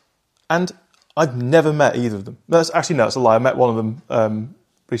guys. And I've never met either of them. That's a lie. I met one of them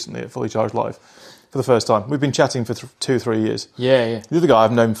recently at Fully Charged Live for the first time. We've been chatting for 2 or 3 years. Yeah. The other guy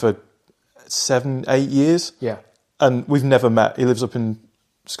I've known for 7, 8 years. Yeah. And we've never met. He lives up in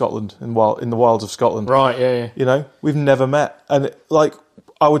Scotland, in the wilds of Scotland. Right, yeah. We've never met. And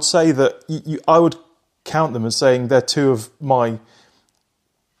I would say that I would count them as saying they're two of my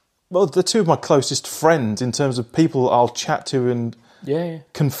closest friends in terms of people I'll chat to and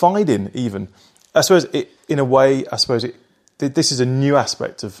confide in, even. I suppose in a way, this is a new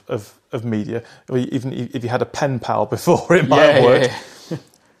aspect of media. Even if you had a pen pal before, it might have worked.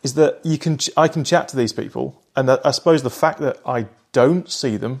 Is that I can chat to these people, and I suppose the fact that I don't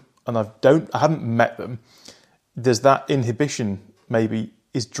see them and I haven't met them, there's that inhibition maybe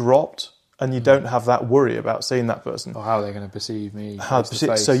is dropped, and you don't have that worry about seeing that person. Or how are they going to perceive me?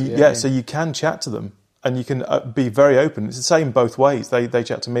 So you can chat to them, and you can be very open. It's the same both ways. They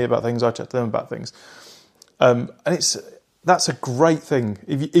chat to me about things, I chat to them about things, and that's a great thing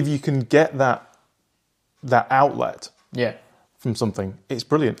if you can get that outlet. Yeah. From something, it's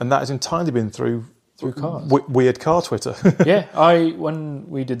brilliant, and that has entirely been through cars. Weird car Twitter. Yeah, when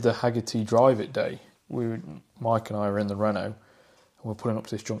we did the Haggerty Drive It Day, Mike and I were in the Renault, and we're pulling up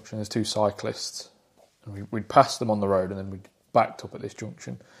to this junction. There's 2 cyclists, and we'd passed them on the road, and then we'd backed up at this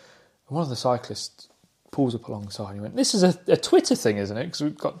junction. And one of the cyclists pulls up alongside, and he went, "This is a Twitter thing, isn't it?" Because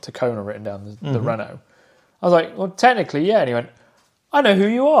we've got Tacona written down the Renault. I was like, "Well, technically, yeah." And he went, "I know who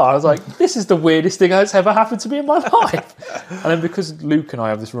you are." I was like, this is the weirdest thing that's ever happened to me in my life. And then because Luke and I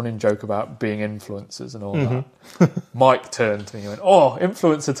have this running joke about being influencers and all that, Mike turned to me and went, "Oh,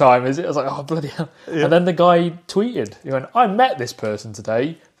 influencer time, is it?" I was like, "Oh, bloody hell." Yeah. And then the guy tweeted, he went, "I met this person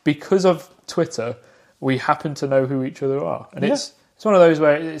today because of Twitter. We happen to know who each other are." And it's one of those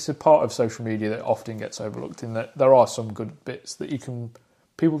where it's a part of social media that often gets overlooked, in that there are some good bits that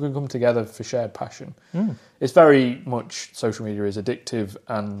people can come together for shared passion. It's very much, social media is addictive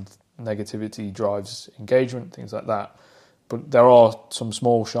and negativity drives engagement, things like that. But there are some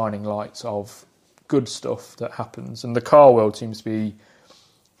small shining lights of good stuff that happens. And the car world seems to be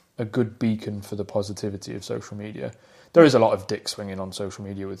a good beacon for the positivity of social media. There is a lot of dick swinging on social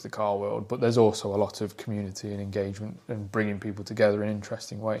media with the car world, but there's also a lot of community and engagement and bringing people together in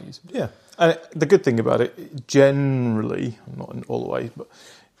interesting ways. Yeah, and the good thing about it, generally, not in all the ways, but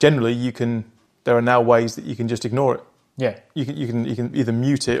generally, there are now ways that you can just ignore it. Yeah, you can either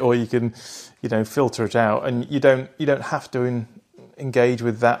mute it or you can, filter it out, and you don't have to engage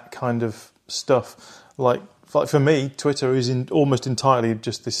with that kind of stuff. Like for me, Twitter is almost entirely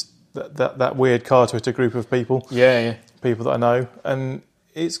just that weird car Twitter group of people. Yeah, people that I know, and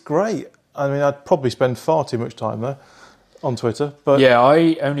it's great. I mean, I'd probably spend far too much time there on Twitter, but yeah,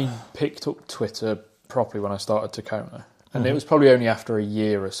 I only picked up Twitter properly when I started Tacoma, and it was probably only after a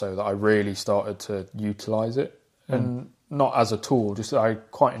year or so that I really started to utilise it. And not as a tool, just I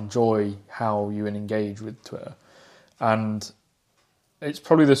quite enjoy how you engage with Twitter. And it's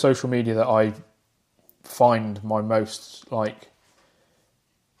probably the social media that I find my most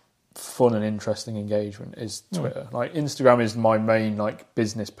fun and interesting engagement is Twitter. Like Instagram is my main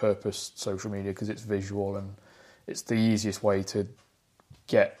business purpose social media because it's visual and it's the easiest way to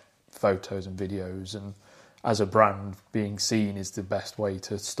get photos and videos, and as a brand, being seen is the best way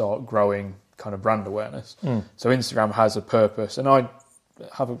to start growing kind of brand awareness. So Instagram has a purpose, and I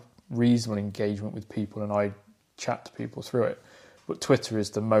have a reasonable engagement with people and I chat to people through it. But Twitter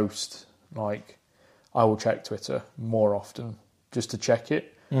is the most I will check Twitter more often just to check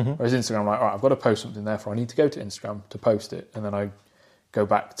it. Whereas Instagram, all right, I've got to post something, therefore I need to go to Instagram to post it, and then I go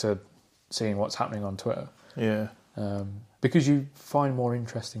back to seeing what's happening on Twitter. Yeah. Because you find more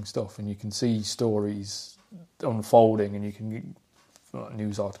interesting stuff and you can see stories unfolding and you can get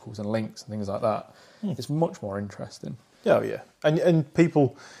news articles and links and things like that. It's much more interesting. Oh yeah, and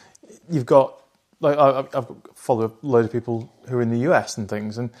people, you've got I've followed a load of people who are in the US and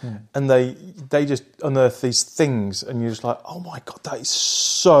things, and they just unearth these things, and you're just like, oh my god, that is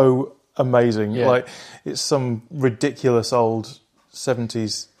so amazing! Yeah. Like it's some ridiculous old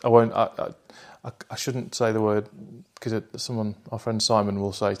 70s. I shouldn't say the word because our friend Simon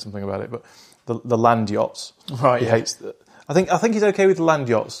will say something about it, but the land yachts. Right. He hates. I think he's okay with land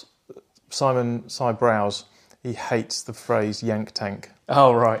yachts. Simon Browse. He hates the phrase "yank tank."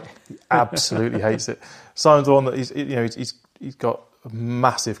 Oh right, he absolutely hates it. Simon's the one that he's got a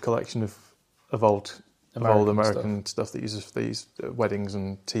massive collection of old American stuff that uses for these weddings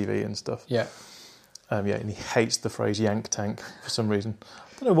and TV and stuff. Yeah, and he hates the phrase "yank tank" for some reason.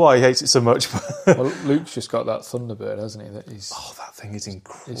 I don't know why he hates it so much. But well, Luke's just got that Thunderbird, hasn't he? That thing is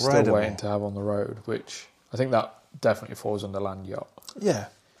incredible. He's still waiting to have on the road, which I think that definitely falls under land yacht. Yeah,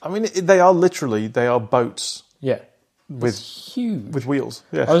 I mean they are boats. Yeah. It's huge. With wheels.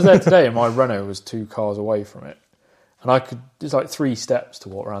 Yeah. I was there today and my Renault was 2 cars away from it. And there's 3 steps to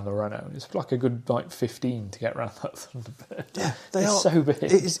walk around the Renault. It's a good 15 to get around that Thunderbird. Yeah, it's so big.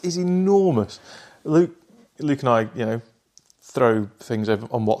 It's enormous. Luke and I, throw things over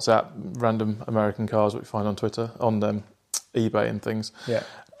on WhatsApp, random American cars that we find on Twitter, on eBay and things. Yeah.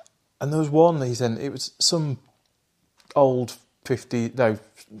 And there was one that he sent, it was some old late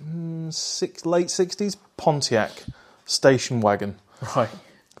 60s Pontiac station wagon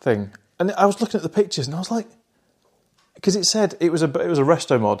thing, and I was looking at the pictures and I was like, because it said it was a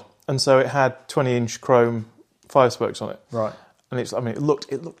resto mod, and so it had 20-inch chrome 5-spokes on it, right? And it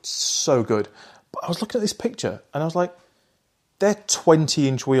looked so good, but I was looking at this picture and I was like, they're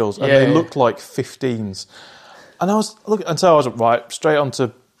 20-inch wheels and they looked like 15s, and I was looking, and so I was right straight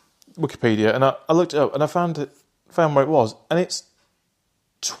onto Wikipedia and I looked it up and I found where it was, and it's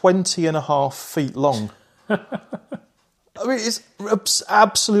 20.5 feet long. I mean, it's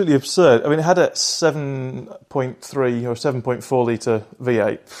absolutely absurd. I mean, it had a 7.3 or 7.4 litre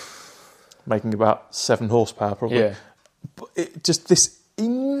V8, making about 7 horsepower probably. Yeah. But just this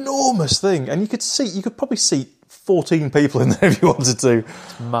enormous thing, and you could probably seat 14 people in there if you wanted to.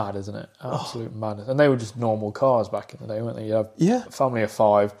 It's mad, isn't it? Absolute madness. And they were just normal cars back in the day, weren't they? You have a family of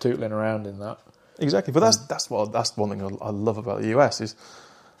 5 tootling around in that. Exactly, but that's one thing I love about the US is,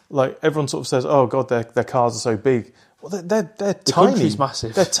 everyone sort of says, "Oh God, their cars are so big." Well, they're the tiny. Country's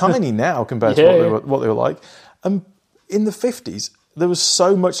massive. They're tiny now compared to what they were like. And in the 50s, there was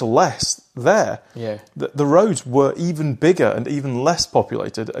so much less there. Yeah, the roads were even bigger and even less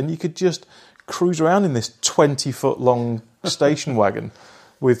populated, and you could just cruise around in this 20-foot long station wagon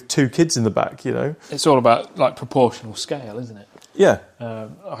with 2 kids in the back. It's all about proportional scale, isn't it? Yeah.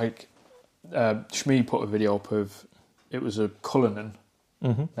 Shmee put a video up of, it was a Cullinan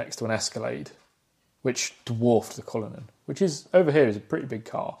next to an Escalade, which dwarfed the Cullinan, which is over here is a pretty big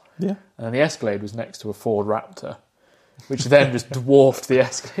car. Yeah. And then the Escalade was next to a Ford Raptor, which then just dwarfed the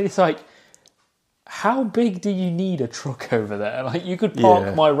Escalade. It's how big do you need a truck over there? Like, you could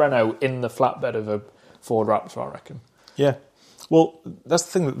park my Renault in the flatbed of a Ford Raptor, I reckon. Yeah. Well, that's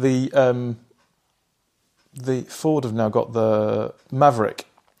the thing that the Ford have now got the Maverick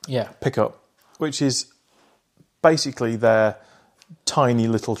pickup, which is basically their tiny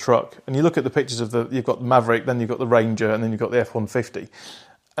little truck. And you look at the pictures of you've got the Maverick, then you've got the Ranger, and then you've got the F-150.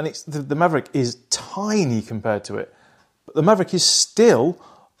 And it's the Maverick is tiny compared to it. But the Maverick is still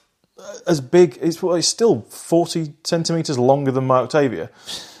as big. It's still 40 centimetres longer than my Octavia.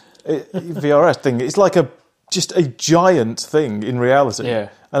 VRS thing. It's like just a giant thing in reality. Yeah.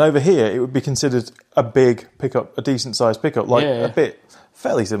 And over here, it would be considered a big pickup, a decent-sized pickup, like a bit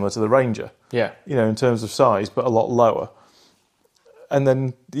fairly similar to the Ranger. Yeah. In terms of size, but a lot lower. And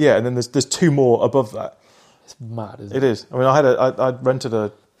then there's two more above that. It's mad, isn't it? It is. I mean, I rented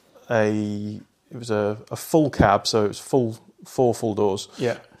it was a full cab, so it was four full doors.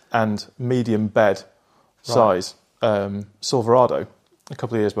 Yeah. And medium bed size Silverado a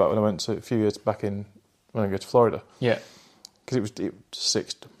couple of years back a few years back when I go to Florida. Yeah. Because it was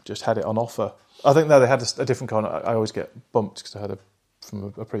Sixt just had it on offer. I think they had a different car. I always get bumped because I had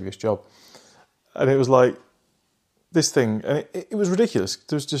from a previous job. And it was like this thing, and it was ridiculous.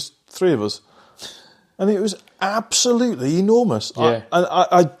 There was just three of us. And it was absolutely enormous. Yeah.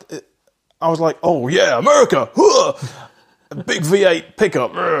 I was like, oh yeah, America! A big V8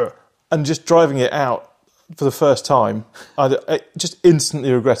 pickup. And just driving it out for the first time, I just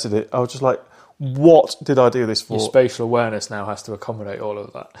instantly regretted it. I was just like, what did I do this for? Your spatial awareness now has to accommodate all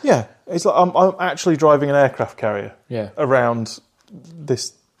of that. Yeah. It's like I'm actually driving an aircraft carrier around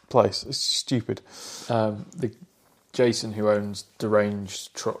this place. It's stupid. The Jason, who owns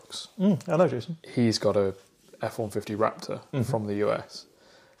Deranged Trucks, I know Jason. He's got a F-150 Raptor from the US.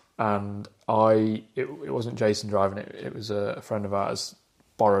 And it wasn't Jason driving it, it was a friend of ours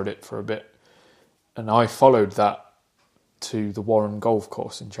borrowed it for a bit. And I followed that to the Warren Golf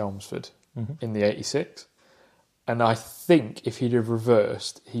Course in Chelmsford in the 86. And I think if he'd have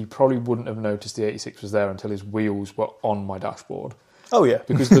reversed, he probably wouldn't have noticed the 86 was there until his wheels were on my dashboard. Oh, yeah.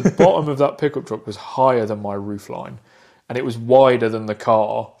 Because the bottom of that pickup truck was higher than my roofline. And it was wider than the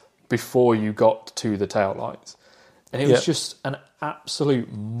car before you got to the taillights. And it was just an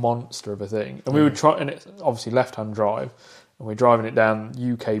absolute monster of a thing. And we would try, and it's obviously left-hand drive, and we're driving it down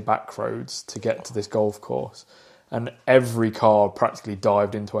UK back roads to get to this golf course. And every car practically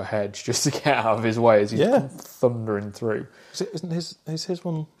dived into a hedge just to get out of his way as he's thundering through. Isn't his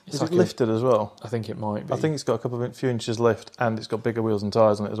one lifted as well? I think it might be. I think it's got a few inches lift, and it's got bigger wheels and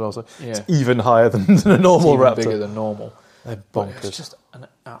tyres on it as well. So it's even higher than a normal Raptor. Bigger than normal. They're bonkers. It's just an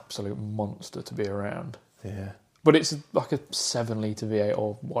absolute monster to be around. Yeah. But it's like a 7-litre V8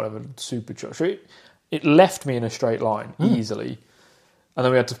 or whatever, supercharged. So it left me in a straight line easily. And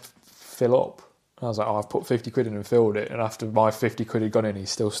then we had to fill up. And I was like, I've put 50 quid in and filled it. And after my 50 quid had gone in, he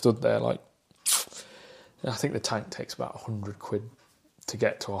still stood there like... I think the tank takes about 100 quid to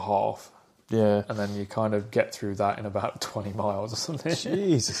get to a half. Yeah. And then you kind of get through that in about 20 miles or something.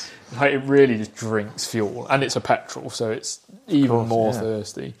 Jesus. Like, it really just drinks fuel. And it's a petrol, so it's even more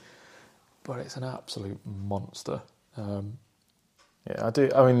thirsty. But it's an absolute monster. Yeah, I do.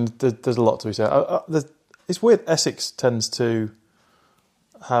 I mean, there's a lot to be said. It's weird. Essex tends to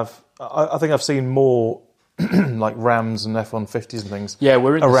have. I think I've seen more like Rams and F-150s and things. Yeah,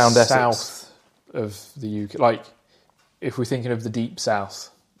 we're in around the Essex. south of the UK. Like, if we're thinking of the deep south,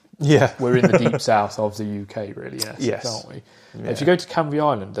 yeah, we're in the deep south of the UK, really. In Essex, aren't we? Yeah. If you go to Canvey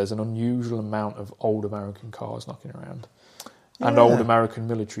Island, there's an unusual amount of old American cars knocking around, and old American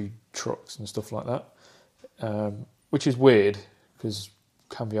military trucks and stuff like that, which is weird because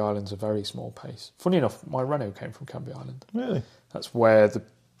Canvey Island's a very small place. Funny enough, my Renault came from Canvey Island. Really? That's where the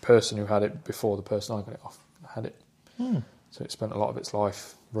person who had it before the person I got it off had it. So it spent a lot of its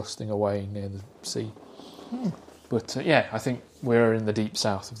life rusting away near the sea. But I think we're in the deep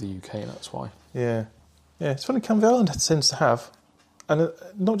south of the UK, that's why. Yeah. Yeah, it's funny, Canvey Island tends to have, and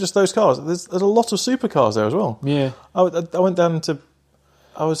not just those cars, there's a lot of supercars there as well. Yeah. I went down to,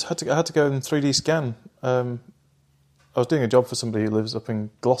 I had to go and 3D scan. I was doing a job for somebody who lives up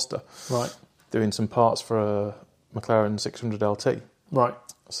in Gloucester. Right. Doing some parts for a McLaren 600 LT. Right.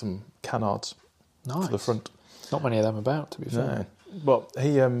 Some canards for the front. Not many of them about, to be fair. No. Well,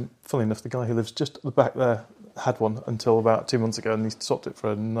 he, funnily enough, the guy who lives just at the back there had one until about 2 months ago, and he swapped it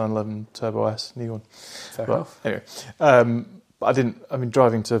for a 911 Turbo S, new one. Fair enough. Anyway, but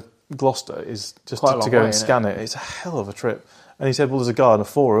driving to Gloucester is just to go and scan it. It's a hell of a trip. And he said, well, there's a guy on a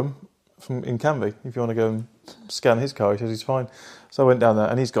forum in Canvey. If you want to go and scan his car, he says he's fine. So I went down there,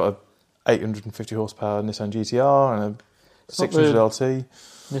 and he's got a 850 horsepower Nissan GTR and 600 LT.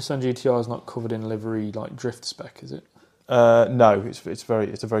 Nissan GTR is not covered in livery like drift spec, is it? No, it's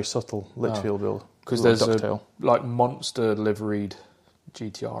a very subtle Litchfield build. Because there's a monster liveried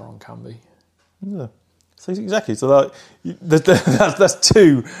GTR on Canby. Yeah. So exactly. So that's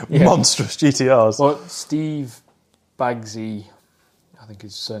two monstrous GTRs. Well, Steve Bagsy, I think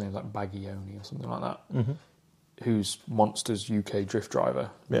his surname's like Baggioni or something like that, who's Monster's UK drift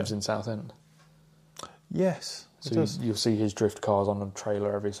driver, lives in Southend. Yes. So you'll see his drift cars on a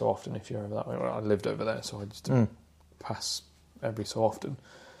trailer every so often if you're over that way. Well, I lived over there, so I just pass every so often.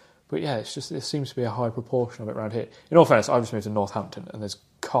 But yeah, it's just there seems to be a high proportion of it around here. In all fairness, I've just moved to Northampton and there's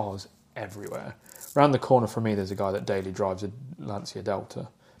cars everywhere. Around the corner from me, there's a guy that daily drives a Lancia Delta.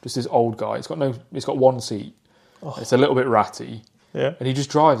 Just this old guy. It's got one seat. Oh. It's a little bit ratty. Yeah. And he just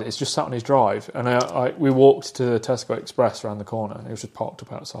drives it. It's just sat on his drive. And we walked to the Tesco Express around the corner and it was just parked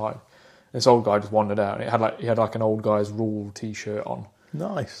up outside. This old guy just wandered out. And he had like an old guy's rule T-shirt on.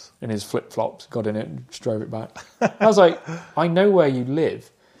 Nice. In his flip-flops. Got in it and just drove it back. I was like, I know where you live.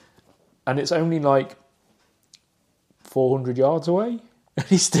 And it's only like 400 yards away. And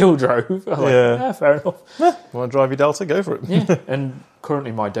he still drove. I was like, yeah, fair enough. Want to drive your Delta? Go for it. Yeah. And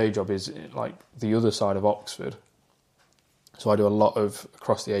currently my day job is like the other side of Oxford. So I do a lot of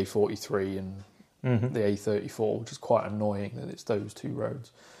across the A43 and the A34, which is quite annoying that it's those two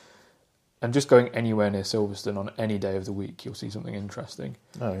roads. And just going anywhere near Silverstone on any day of the week, you'll see something interesting.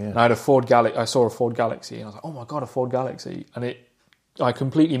 Oh, yeah. And I saw a Ford Galaxy and I was like, oh my God, a Ford Galaxy. And I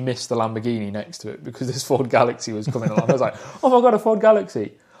completely missed the Lamborghini next to it because this Ford Galaxy was coming along. I was like, oh my God, a Ford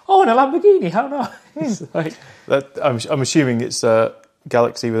Galaxy. Oh, and a Lamborghini, how nice. I'm assuming it's a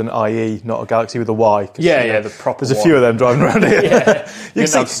Galaxy with an IE, not a Galaxy with a Y. Yeah, the proper There's a few of them driving around here. Yeah. you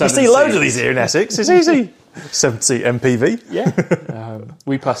see loads of these here in Essex. It's easy. 7th-seat MPV. Yeah.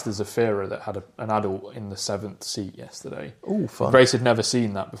 We passed a Zafira that had an adult in the 7th seat yesterday. Oh, fun. Grace had never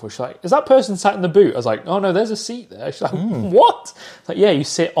seen that before. She's like, is that person sat in the boot? I was like, oh no, there's a seat there. She's like, what? It's like, yeah, you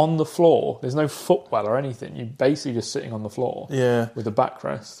sit on the floor. There's no footwell or anything. You're basically just sitting on the floor. Yeah. With a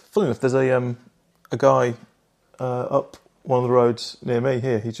backrest. Funny enough, there's a guy up one of the roads near me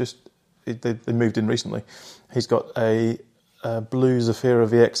here. They moved in recently. He's got a blue Zafira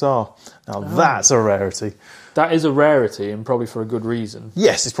VXR. Now that's a rarity. That is a rarity, and probably for a good reason.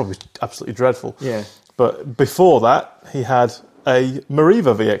 Yes, it's probably absolutely dreadful. Yeah. But before that, he had a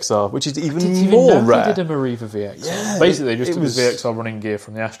Mariva VXR, which is even more rare. They did a Mariva VXR. Yeah, basically, they just took the VXR running gear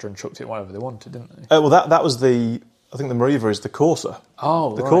from the Astra and chucked it whatever they wanted, didn't they? Well, that was I think the Mariva is the Corsa.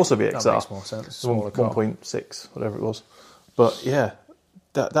 Oh, the Corsa VXR. That makes more sense. Smaller car. 1.6, whatever it was. But yeah,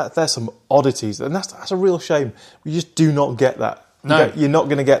 there's some oddities, and that's a real shame. We just do not get that. No, you're not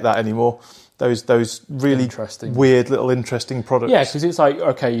going to get that anymore. Those really weird little interesting products. Yeah, because it's like,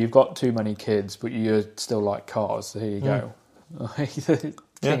 okay, you've got too many kids, but you still like cars. So here you go. The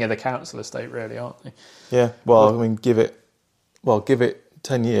king of the council estate, really, aren't they? Yeah. Well, I mean, give it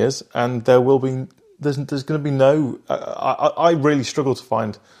 10 years, and there's going to be no. I really struggle to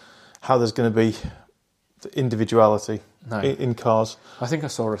find how there's going to be individuality in cars. I think I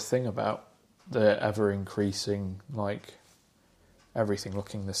saw a thing about the ever increasing everything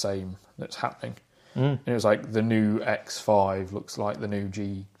looking the same that's happening. And it was like the new X5 looks like the new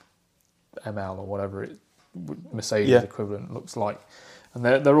GML or whatever Mercedes equivalent looks like. And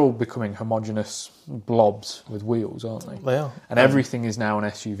they're all becoming homogeneous blobs with wheels, aren't they? They are. And everything is now an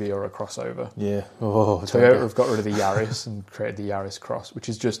SUV or a crossover. Yeah. Toyota have got rid of the Yaris and created the Yaris Cross, which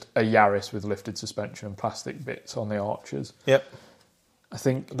is just a Yaris with lifted suspension and plastic bits on the arches. Yep. I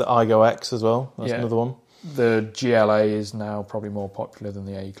think the Igo X as well. That's another one. The GLA is now probably more popular than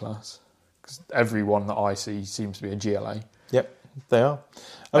the A-Class. Because everyone that I see seems to be a GLA. Yep, they are.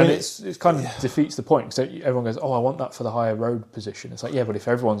 I mean, it kind of defeats the point. Because everyone goes, oh, I want that for the higher road position. It's like, yeah, but if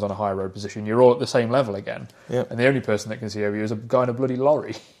everyone's on a higher road position, you're all at the same level again. Yep. And the only person that can see over you is a guy in a bloody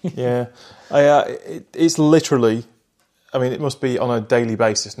lorry. Yeah. It's literally, I mean, it must be on a daily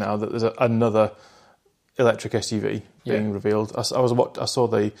basis now that there's another electric SUV being revealed. I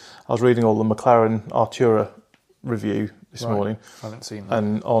was reading all the McLaren Artura review this morning. I haven't seen that.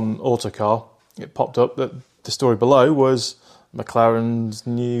 And on Autocar, it popped up that the story below was McLaren's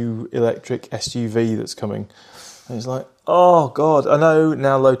new electric SUV that's coming. And it's like, oh God, I know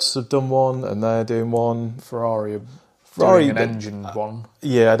now Lotus have done one and they're doing one. Ferrari doing an engine one.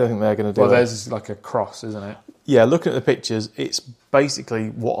 Yeah, I don't think they're going to do it. Well, there's like a cross, isn't it? Yeah, looking at the pictures, it's basically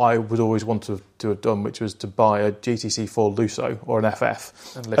what I would always want to have done, which was to buy a GTC4 Lusso or an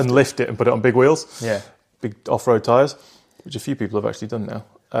FF and lift it and put it on big wheels. Yeah. Big off-road tyres, which a few people have actually done now.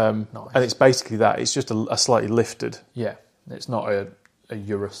 Nice. And it's basically that. It's just a slightly lifted. Yeah, it's not a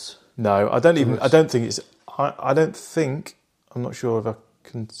Urus. No, I don't think I'm not sure if I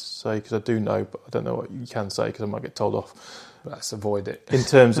can say, because I do know, but I don't know what you can say because I might get told off. But let's avoid it. In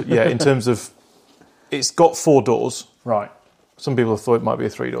terms of, it's got 4 doors. Right. Some people have thought it might be a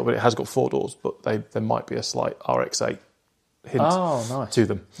 3-door, but it has got 4 doors. But there might be a slight RX-8 hint to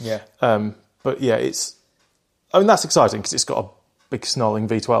them. Yeah. But yeah, that's exciting because it's got a big snarling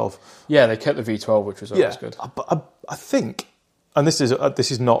V12. Yeah, they kept the V12, which was always good. But I think, and this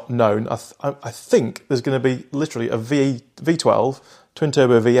is not known, I think there's going to be literally a V12, twin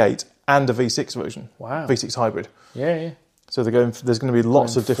turbo V8, and a V6 version. Wow. V6 hybrid. Yeah. So there's going to be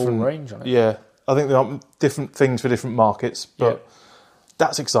lots of different full range on it. Yeah, I think there are different things for different markets, but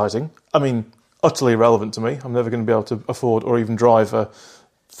that's exciting. I mean, utterly irrelevant to me. I'm never going to be able to afford or even drive a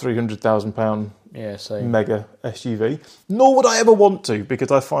 £300,000 mega SUV. Nor would I ever want to, because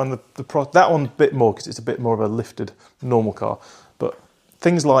I find that one a bit more, because it's a bit more of a lifted normal car. But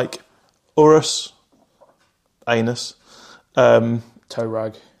things like Urus, Anus, Tow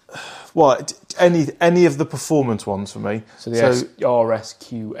Rag. Well, any of the performance ones for me. So the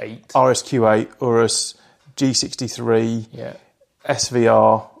RSQ8. RSQ8, Urus, G63,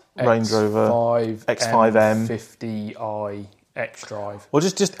 SVR, Range Rover, X5M, 50i, X-Drive. Well,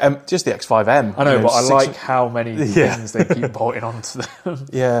 just the X5M. I know, but I like how many things they keep bolting onto them.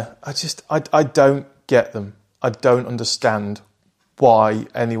 Yeah, I don't get them. I don't understand why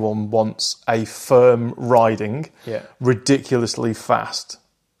anyone wants a firm riding, ridiculously fast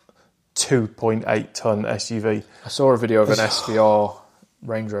 2.8 ton SUV. I saw a video of an SVR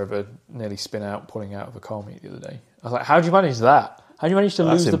Range Rover nearly spin out, pulling out of a car meet the other day. I was like, how do you manage that? How do you manage to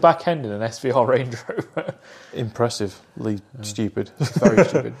lose the back end in an SVR Range Rover? Impressively stupid. Very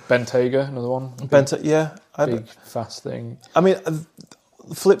stupid. Bentayga, another one. Big, fast thing. I mean, the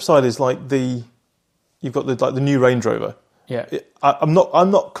flip side is you've got the new Range Rover. Yeah. I'm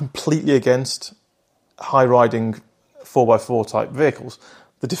not completely against high riding 4x4 type vehicles.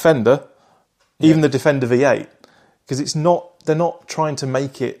 The Defender, even the Defender V8, because they're not trying to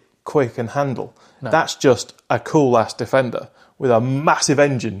make it quick and handle. No. That's just a cool ass Defender with a massive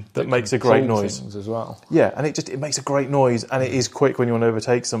engine that makes a great noise as well. Yeah, and it makes a great noise, and it is quick when you want to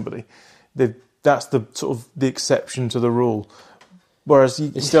overtake somebody. That's the sort of the exception to the rule. Whereas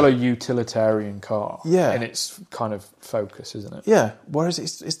it's still a utilitarian car, in its kind of focus, isn't it? Yeah. Whereas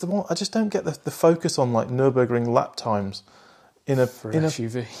it's the one I just don't get the focus on like Nürburgring lap times in a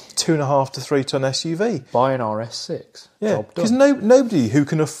SUV, 2.5 to 3 ton SUV. Buy an RS6. Yeah, because nobody who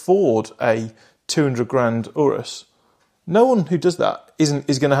can afford a 200 grand Urus, no one who does that is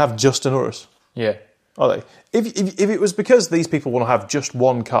going to have just an Urus. Yeah. Are they? If it was because these people want to have just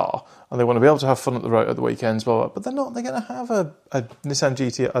one car and they want to be able to have fun at the road at the weekends, blah, blah, but they're not. They're going to have a Nissan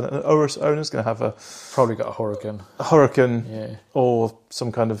GT. An Urus owner's going to have probably got a Huracan, or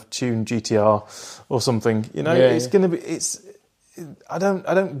some kind of tuned GTR or something. You know, it's going to be. I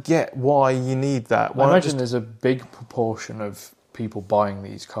don't get why you need that. Why I imagine there's a big proportion of people buying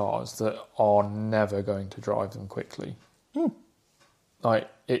these cars that are never going to drive them quickly. Like,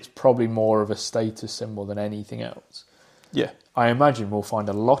 it's probably more of a status symbol than anything else. Yeah. I imagine we'll find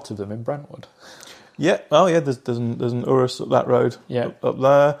a lot of them in Brentwood. Yeah. Oh, yeah, there's an Urus up that road. Yeah. Up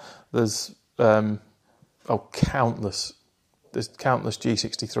there. There's countless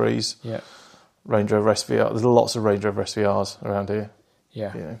G63s. Yeah. Range Rover SVR. There's lots of Range Rover SVRs around here.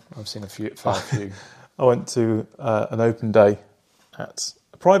 Yeah. You know. I've seen a few. I went to an open day at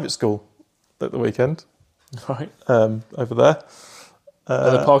a private school at the weekend. Right. Over there.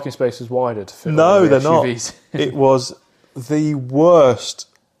 Are the parking spaces wider to fit? No, they're SUVs? Not. It was the worst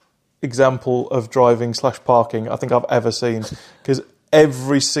example of driving / parking I think I've ever seen, because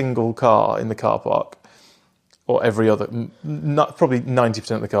every single car in the car park, or every other, probably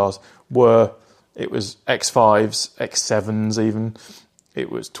 90% of the cars it was X5s, X7s even, it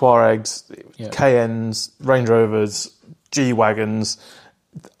was Tuaregs, Cayennes, Range Rovers, G-Wagons,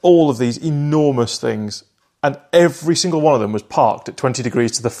 all of these enormous things. And every single one of them was parked at 20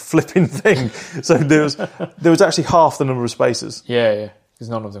 degrees to the flipping thing. So there was actually half the number of spaces. Yeah, because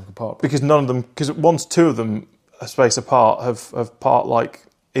none of them could park. Because once 2 of them a space apart have parked like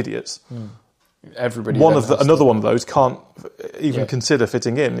idiots. Everybody. Another one of those can't even consider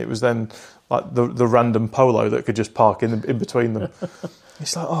fitting in. It was then like the random Polo that could just park in between them.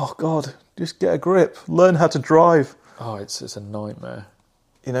 It's like, oh God, just get a grip, learn how to drive. Oh, it's a nightmare.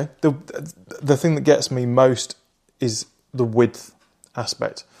 You know, the thing that gets me most is the width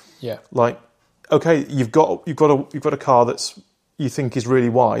aspect. Yeah. Like, okay, you've got a car that's you think is really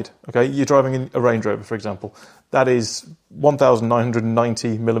wide. Okay, you're driving in a Range Rover, for example. That is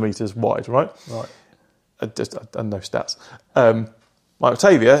 1,990 millimeters wide, right? Right. I know stats. My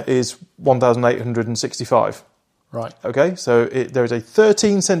Octavia is 1,865, Right. Okay, so there is a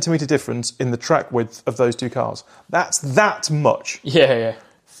 13 centimetre difference in the track width of those two cars. That's that much. Yeah.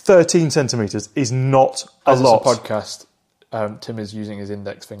 13 centimetres is not a lot. As a podcast, Tim is using his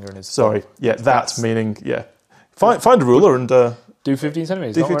index finger and his... Sorry, yeah, that's meaning, yeah. Find a ruler and... do 15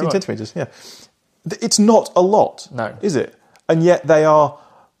 centimetres. Do 15 centimetres, yeah. It's not a lot, no, is it? And yet they are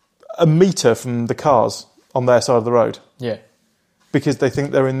a metre from the cars on their side of the road. Yeah. Because they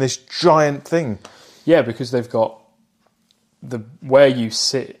think they're in this giant thing. Yeah, because they've got where you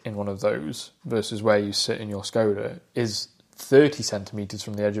sit in one of those versus where you sit in your Skoda is 30 centimetres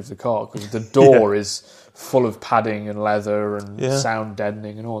from the edge of the car, because the door is full of padding and leather and sound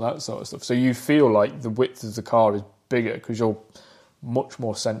deadening and all that sort of stuff. So you feel like the width of the car is bigger because you're much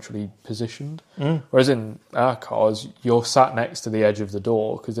more centrally positioned. Whereas in our cars, you're sat next to the edge of the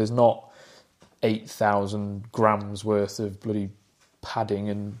door because there's not 8,000 grams worth of bloody padding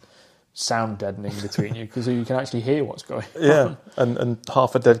and sound deadening between you, because you can actually hear what's going on. Yeah, and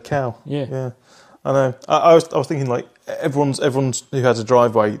half a dead cow. Yeah. I know. I was thinking, like, everyone's who has a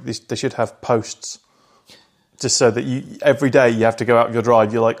driveway, they should have posts, just so that every day you have to go out of your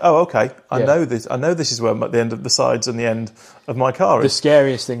drive, you're like, oh, okay, I know this is where the end of the sides and the end of my car is. The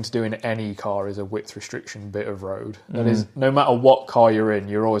scariest thing to do in any car is a width restriction bit of road. That is, no matter what car you're in,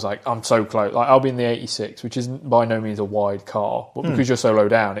 you're always like, I'm so close. Like, I'll be in the 86, which isn't by no means a wide car, but because you're so low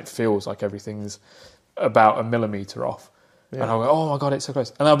down, it feels like everything's about a millimetre off. Yeah. And I'll go, oh my God, it's so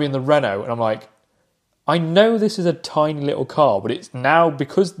close. And I'll be in the Renault, and I'm like, I know this is a tiny little car, but it's now,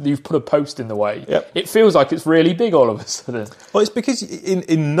 because you've put a post in the way, it feels like it's really big all of a sudden. Well, it's because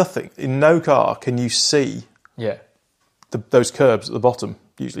in no car can you see those curbs at the bottom,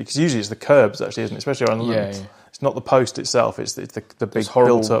 usually. Because usually it's the curbs, actually, isn't it? Especially around the limits. Yeah. It's not the post itself, it's the big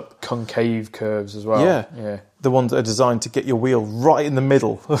built-up... concave curves as well. Yeah. The ones that are designed to get your wheel right in the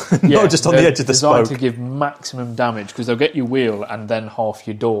middle, not just on the edge of the spoke. Designed to give maximum damage, because they'll get your wheel and then half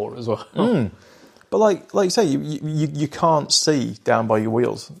your door as well. But like you say, you can't see down by your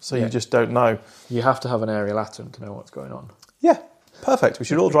wheels, so you just don't know. You have to have an aerial atom to know what's going on. Yeah, perfect. We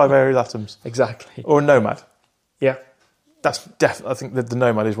should all drive aerial atoms. Exactly. Or a Nomad. Yeah. That's definitely. I think that the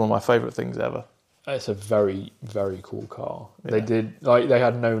Nomad is one of my favourite things ever. It's a very, very cool car. Yeah. They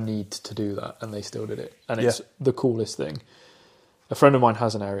had no need to do that, and they still did it. And it's the coolest thing. A friend of mine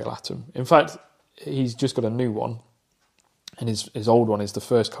has an aerial atom. In fact, he's just got a new one. And his old one is the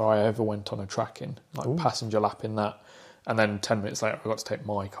first car I ever went on a track in, passenger lap in that. And then 10 minutes later, I got to take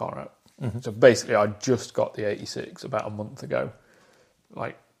my car out. So basically, I just got the 86 about a month ago,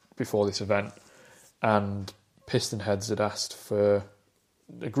 like before this event. And Pistonheads had asked for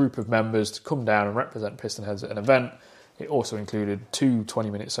a group of members to come down and represent Pistonheads at an event. It also included 2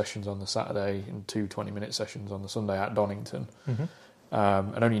 20-minute sessions on the Saturday and 2 20-minute sessions on the Sunday at Donington.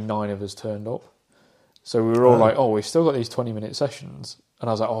 And only 9 of us turned up. So we were all like, we've still got these 20-minute sessions. And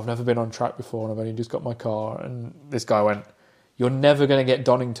I was like, I've never been on track before, and I've only just got my car. And this guy went, you're never going to get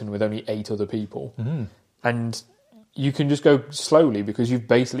Donington with only 8 other people. And you can just go slowly because you've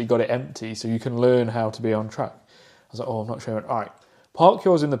basically got it empty, so you can learn how to be on track. I was like, I'm not sure. All right, park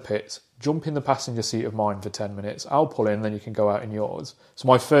yours in the pits, jump in the passenger seat of mine for 10 minutes. I'll pull in, then you can go out in yours. So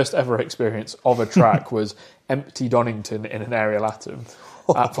my first ever experience of a track was empty Donington in an aerial atom.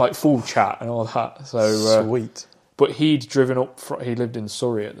 At like full chat and all that. So sweet. But he'd driven up. He lived in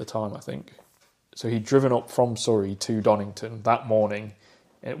Surrey at the time, I think. So he'd driven up from Surrey to Donington that morning.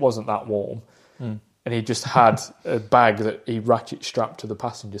 It wasn't that warm, and he just had a bag that he ratchet strapped to the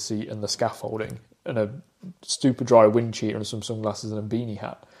passenger seat and the scaffolding, and a super dry wind cheater and some sunglasses and a beanie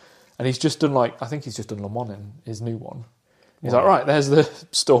hat. And he's just done I think he's just done Le Mans in his new one. He's like, right, there's the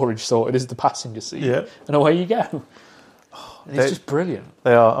storage sorted. This is the passenger seat, and away you go. And it's just brilliant.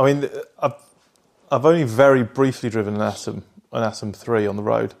 They are. I mean, I've only very briefly driven an Atom 3 on the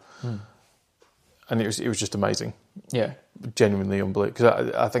road, and it was just amazing. Yeah, genuinely unbelievable.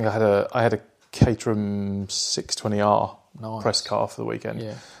 Because I think I had a Caterham 620R press car for the weekend,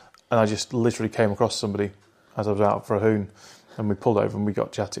 and I just literally came across somebody as I was out for a hoon, and we pulled over and we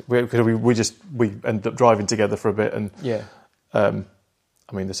got chatting. We ended up driving together for a bit, and I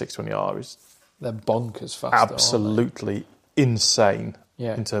mean the 620R is. They're bonkers fast. Absolutely insane.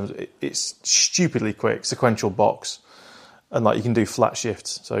 Yeah. In terms of it's stupidly quick, sequential box, and like you can do flat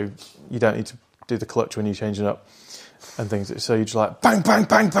shifts, so you don't need to do the clutch when you're changing up and things. So you're just like bang, bang,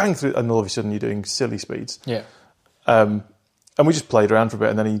 bang, bang through, and all of a sudden you're doing silly speeds. Yeah. And we just played around for a bit,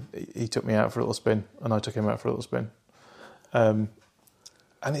 and then he took me out for a little spin, and I took him out for a little spin. And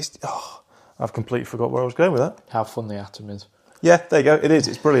it's I've completely forgot where I was going with that. How fun the Atom is. Yeah, there you go. It is.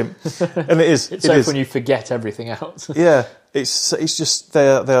 It's brilliant, and it is. It's so fun you forget everything else. Yeah, it's just they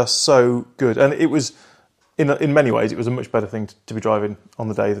are so good, and it was in many ways, it was a much better thing to be driving on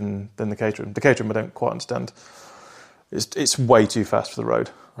the day than the Caterham. The Caterham, I don't quite understand. It's way too fast for the road.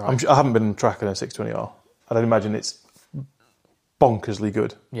 Right. I haven't been on track in a 620R. I don't imagine it's bonkersly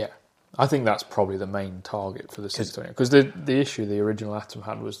good. Yeah. I think that's probably the main target for the 620. Because the issue the original Atom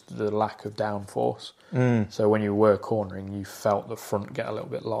had was the lack of downforce. So when you were cornering, you felt the front get a little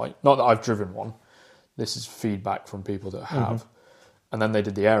bit light. Not that I've driven one. This is feedback from people that have. And then they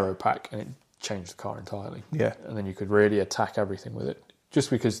did the aero pack, and it changed the car entirely. Yeah. And then you could really attack everything with it. Just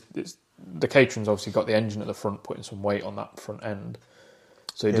because the Caterham's obviously got the engine at the front, putting some weight on that front end.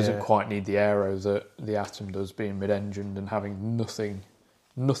 So it doesn't quite need the aero that the Atom does, being mid-engined and having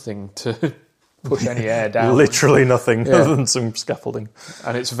nothing to push any air down. Literally nothing other than some scaffolding.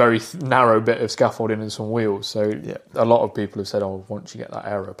 And it's a very narrow bit of scaffolding and some wheels. So a lot of people have said, once you get that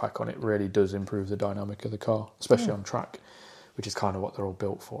aero pack on, it really does improve the dynamic of the car, especially on track, which is kind of what they're all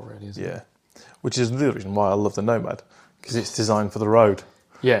built for, really, isn't it? Which is the reason why I love the Nomad, because it's designed for the road.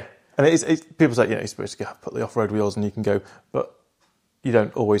 Yeah. And people say, you're supposed to put the off-road wheels and you can go, but you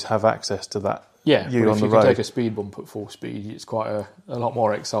don't always have access to that. Yeah, you but on if the you road. can take a speed bump at full speed, it's quite a lot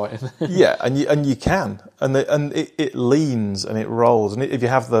more exciting. Yeah, and you can, and it leans and it rolls, and if you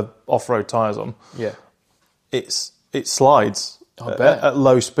have the off-road tyres on, it slides at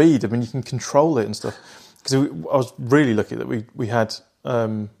low speed. I mean, you can control it and stuff. Because I was really lucky that we had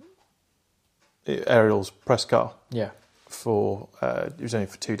Ariel's press car. Yeah. For it was only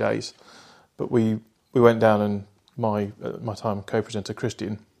for 2 days, but we went down, and my time co-presenter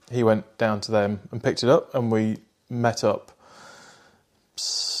Christian, he went down to them and picked it up, and we met up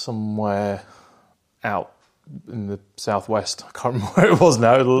somewhere out in the southwest. I can't remember where it was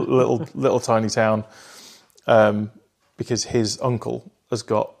now. A little tiny town, because his uncle has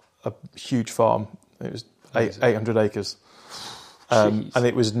got a huge farm. It was 800 acres, and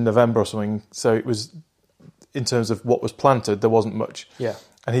it was November or something. So it was, in terms of what was planted, there wasn't much. Yeah.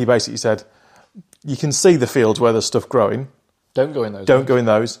 And he basically said, you can see the fields where there's stuff growing. Don't go in those. Don't go in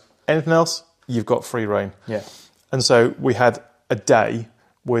those. Anything else, you've got free reign. Yeah. And so we had a day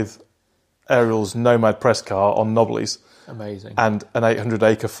with Ariel's Nomad press car on knobblies. Amazing. And an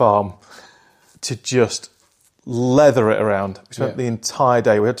 800-acre farm to just leather it around. We spent the entire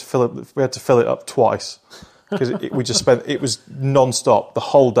day. We had to fill it up twice, because it was non-stop the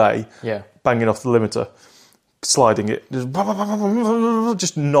whole day. Yeah. Banging off the limiter, sliding it,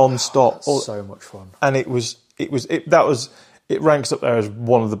 just non-stop. So much fun. And it ranks up there as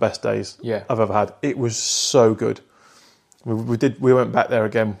one of the best days I've ever had. It was so good. We went back there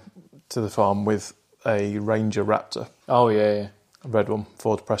again to the farm with a Ranger Raptor. Oh yeah. A red one,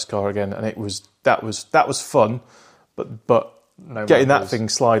 Ford press car again, and that was fun, but getting that thing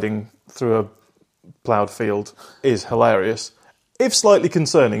sliding through a ploughed field is hilarious. If slightly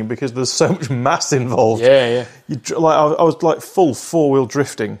concerning, because there's so much mass involved. Yeah. I was like full four-wheel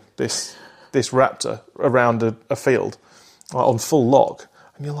drifting this Raptor around a field, like on full lock,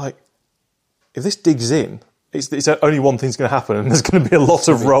 and you're like, if this digs in, it's only one thing's going to happen, and there's going to be a lot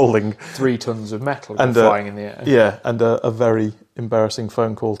of rolling. 3 tons of metal flying in the air. Yeah, and a very embarrassing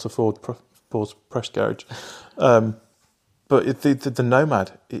phone call to Ford's press garage. But the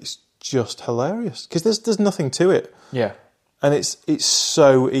Nomad, it's just hilarious, because there's nothing to it. Yeah. And it's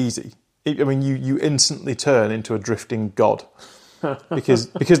so easy. You instantly turn into a drifting god because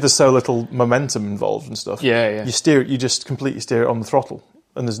there's so little momentum involved and stuff. Yeah. You just completely steer it on the throttle,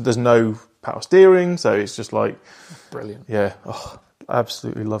 and there's no power steering, so it's just like brilliant. Yeah, I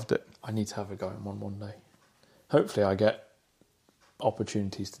absolutely loved it. I need to have a go in one day. Hopefully, I get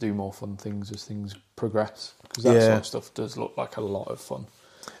opportunities to do more fun things as things progress, because that sort of stuff does look like a lot of fun.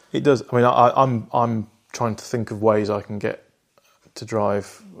 It does. I mean, I'm trying to think of ways I can get to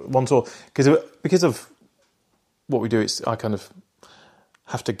drive one tour, because of what we do. I kind of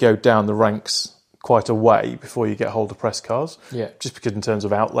have to go down the ranks quite a way before you get hold of press cars. Yeah. Just because in terms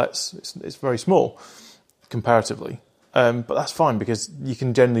of outlets, it's very small comparatively. But that's fine, because you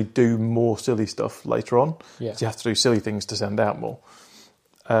can generally do more silly stuff later on. Yeah. So you have to do silly things to send out more.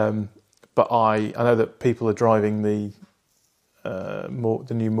 But I know that people are driving the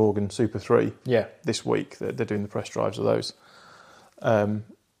new Morgan Super 3 this week. They're doing the press drives of those. And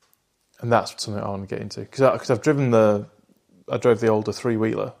that's something I want to get into, because I drove the older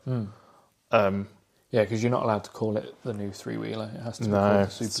 3-wheeler. Because you're not allowed to call it the new 3-wheeler. It has to be called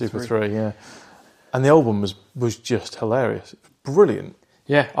the Super 3. Yeah. And the old one was just hilarious. Brilliant.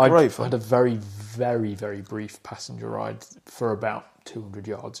 Yeah, I fun. had a very, very, very brief passenger ride for about 200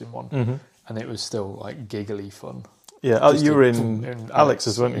 yards in one, and it was still like giggly fun. Yeah, you were in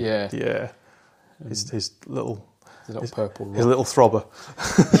Alex's, weren't you? Yeah. Yeah. His little purple. His little throbber.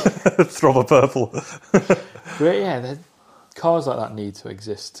 Throbber purple. But yeah, cars like that need to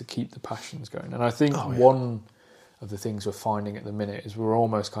exist to keep the passions going. And I think one of the things we're finding at the minute is we're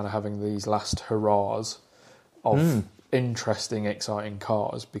almost kind of having these last hurrahs of interesting, exciting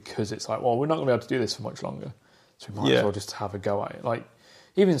cars, because it's like, well, we're not going to be able to do this for much longer, so we might as well just have a go at it. Like,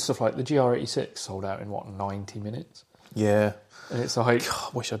 even stuff like the GR86 sold out in, 90 minutes? Yeah. And it's like... God,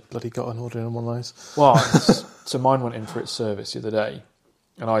 I wish I'd bloody got an order in one of those. Well, so mine went in for its service the other day,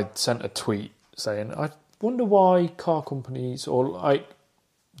 and I sent a tweet saying, I wonder why car companies or, like,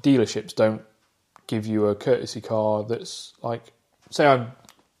 dealerships don't give you a courtesy car that's, like... Say I'm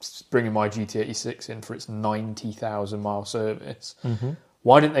bringing my GT86 in for its 90,000 mile service. Mm-hmm.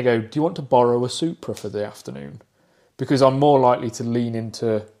 Why didn't they go, do you want to borrow a Supra for the afternoon? Because I'm more likely to lean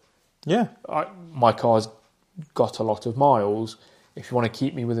into, my car's got a lot of miles. If you want to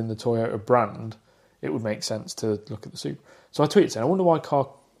keep me within the Toyota brand, it would make sense to look at the Supra. So I tweeted saying, I wonder why car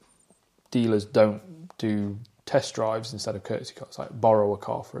dealers don't do test drives instead of courtesy cars, like borrow a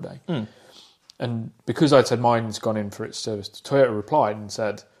car for a day. Mm. And because I'd said mine's gone in for its service, Toyota replied and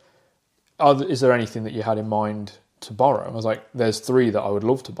said, is there anything that you had in mind to borrow? And I was like, there's 3 that I would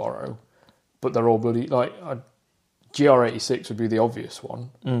love to borrow, but they're all bloody, like, GR86 would be the obvious one,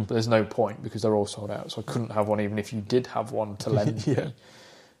 but there's no point because they're all sold out. So I couldn't have one even if you did have one to lend me.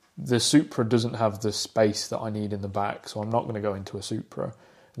 The Supra doesn't have the space that I need in the back, so I'm not going to go into a Supra.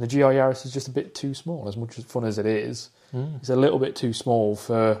 And the GR Yaris is just a bit too small. As much as fun as it is, it's a little bit too small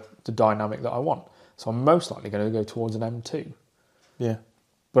for the dynamic that I want. So I'm most likely going to go towards an M2. Yeah.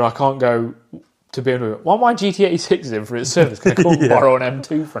 But I can't go to be able to... While my GT86 in for its service, can I come and borrow an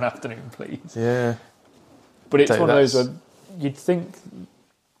M2 for an afternoon, please? Yeah. But it's one of those where you'd think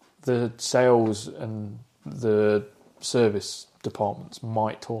the sales and the service departments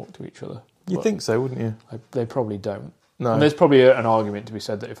might talk to each other. You'd think so, wouldn't you? They probably don't. No. And there's probably an argument to be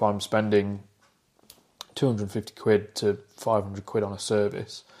said that if I'm spending 250 quid to 500 quid on a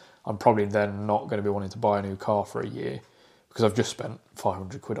service, I'm probably then not going to be wanting to buy a new car for a year because I've just spent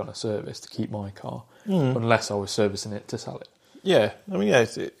 500 quid on a service to keep my car, unless I was servicing it to sell it. Yeah, I mean,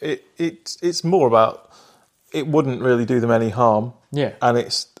 it's more about it wouldn't really do them any harm. Yeah, and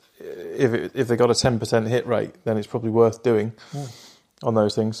it's if they got a 10% hit rate, then it's probably worth doing on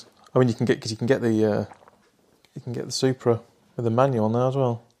those things. I mean, you can get the Supra with a manual now as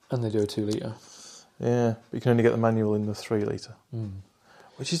well, and they do a 2 litre. Yeah, but you can only get the manual in the 3 litre,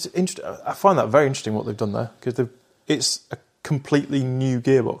 which is interesting. I find that very interesting what they've done there because it's a completely new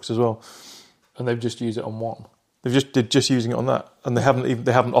gearbox as well, and they've just used it on one. They're just using it on that, and they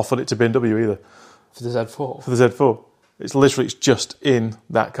haven't offered it to BMW either. For the Z4. For the Z4, it's just in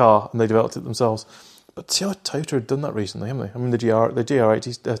that car, and they developed it themselves. But see how Toyota had done that recently, haven't they? I mean, the GR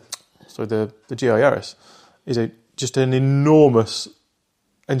Yaris is just an enormous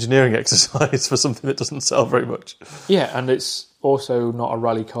engineering exercise for something that doesn't sell very much. Yeah, and it's also not a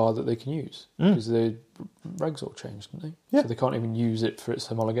rally car that they can use because the regs all changed, didn't they? Yeah. So they can't even use it for its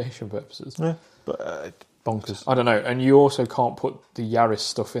homologation purposes. Yeah, but bonkers. I don't know. And you also can't put the Yaris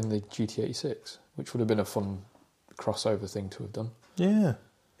stuff in the GT86, which would have been a fun crossover thing to have done. Yeah.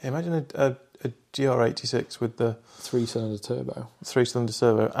 Imagine a GR86 with the 3-cylinder turbo. 3-cylinder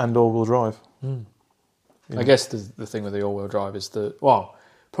turbo and all-wheel drive. I guess the thing with the all-wheel drive is that, well,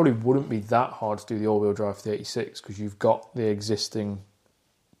 probably wouldn't be that hard to do the all-wheel drive for the 86 because you've got the existing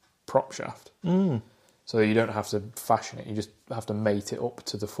prop shaft. So you don't have to fashion it, you just have to mate it up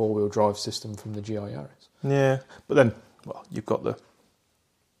to the 4-wheel drive system from the GR Yaris. Yeah, but then, well, you've got the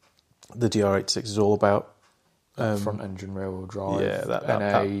GR86 is all about... front engine rear-wheel drive. Yeah, that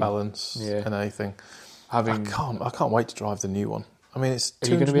balance, NA thing. I can't wait to drive the new one. I mean, it's... Are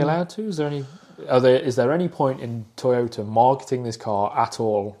you going to be allowed to? Is there any point in Toyota marketing this car at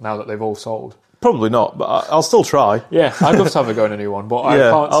all now that they've all sold? Probably not, but I'll still try. Yeah, I'd love to have a go in a new one, but I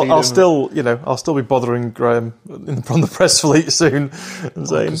can't see I'll still be bothering Graham from the press fleet soon and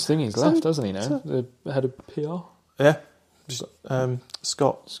saying... Because Thingy's left, hasn't he now? The head of PR? Yeah,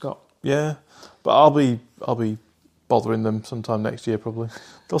 Scott. Yeah, but I'll be bothering them sometime next year probably.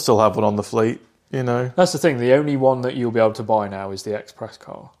 They'll still have one on the fleet, you know. That's the thing. The only one that you'll be able to buy now is the Express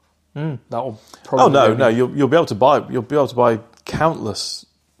car. That will probably. Oh no, you'll be able to buy. You'll be able to buy countless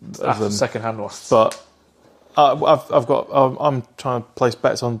of them, second-hand ones. But I'm trying to place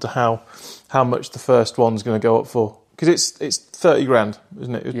bets on to how much the first one's going to go up for because it's 30 grand,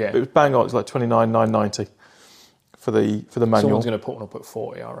 isn't it? It was bang on. It's like 29,990 for the manual. Someone's going to put one up at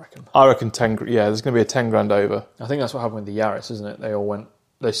 40, I reckon. I reckon 10. Yeah, there's going to be a 10 grand over. I think that's what happened with the Yaris, isn't it?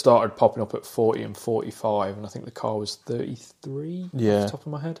 They started popping up at 40 and 45, and I think the car was 33. Off the top of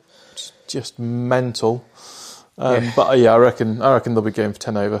my head, just mental. But I reckon they'll be going for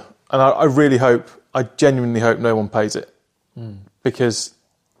 10 over, and I really hope I genuinely hope no one pays it because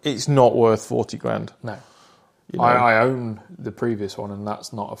it's not worth 40 grand. No. You know? I own the previous one, and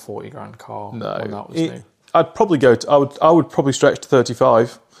that's not a 40 grand car. No, when that was new. I'd probably I would probably stretch to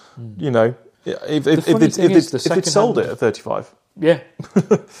 35. You know, if they'd sold it at 35. Yeah.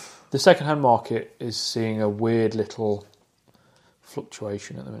 The second-hand market is seeing a weird little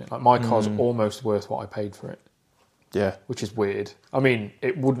fluctuation at the minute. Like my car's almost worth what I paid for it. Yeah, which is weird. I mean,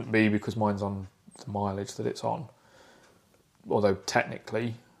 it wouldn't be because mine's on the mileage that it's on. Although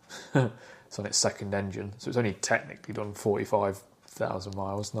technically, it's on its second engine, so it's only technically done 45,000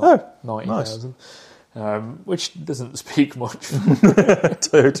 miles, not 90,000. Nice. Which doesn't speak much.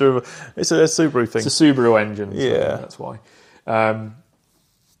 Toyota, it's a Subaru thing. It's a Subaru engine, so yeah, that's why.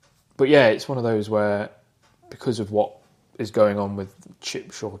 But yeah, it's one of those where, because of what is going on with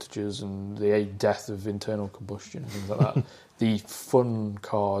chip shortages and the death of internal combustion and things like that, the fun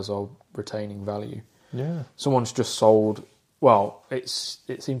cars are retaining value. Yeah. Someone's just sold. Well, it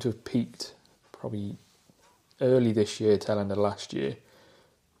seemed to have peaked probably early this year, tail end of last year.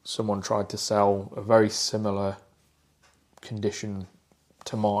 Someone tried to sell a very similar condition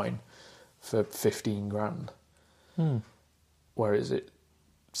to mine for 15 grand. Where is it?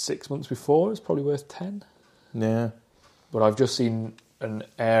 6 months before, it's probably worth 10. Yeah. But I've just seen an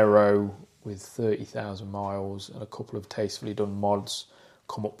Aero with 30,000 miles and a couple of tastefully done mods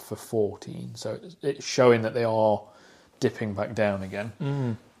come up for 14. So it's showing that they are dipping back down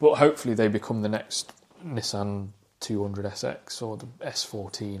again. But hopefully they become the next Nissan 200SX or the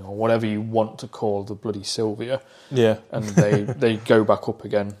S14 or whatever you want to call the bloody Silvia. Yeah. And they go back up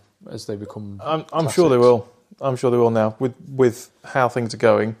again as they become I'm sure they will. I'm sure they will now with how things are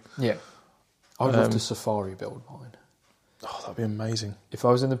going. Yeah. I'd love to Safari build mine. Oh, that'd be amazing. If I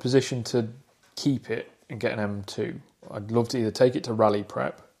was in the position to keep it and get an M2, I'd love to either take it to rally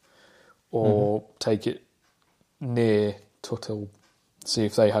prep or take it near Tuttle, see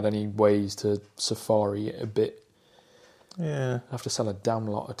if they had any ways to Safari it a bit. Yeah. I'd have to sell a damn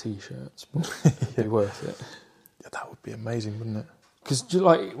lot of T-shirts, but it'd be worth it. Yeah, that would be amazing, wouldn't it? Because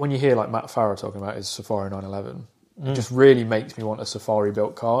like when you hear like Matt Farah talking about his Safari 911, it just really makes me want a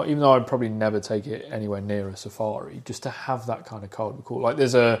Safari-built car, even though I'd probably never take it anywhere near a Safari. Just to have that kind of car would be cool. Like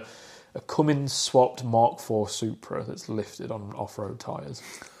there's a Cummins-swapped Mark IV Supra that's lifted on off-road tyres.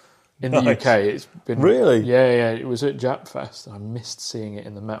 In the UK, it's been... Really? Yeah, it was at Japfest, and I missed seeing it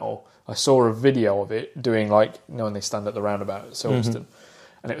in the metal. I saw a video of it doing like, you know, when they stand at the roundabout at Silverstone,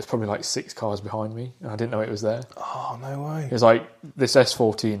 and it was probably like 6 cars behind me, and I didn't know it was there. Oh, no way. It was like this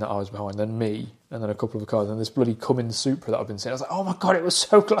S14 that I was behind, then me, and then a couple of cars, and this bloody Cummins Supra that I've been seeing. I was like, oh my God, it was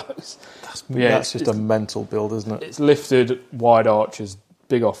so close. That's just a mental build, isn't it? It's lifted, wide arches,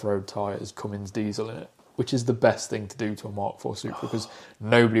 big off-road tyres, Cummins diesel in it, which is the best thing to do to a Mark IV Supra, because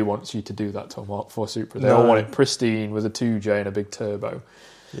nobody wants you to do that to a Mark IV Supra. They all want it pristine with a 2J and a big turbo,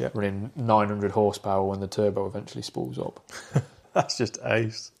 running 900 horsepower when the turbo eventually spools up. That's just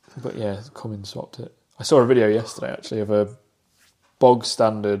ace. But yeah, Cummins swapped it. I saw a video yesterday, actually, of a bog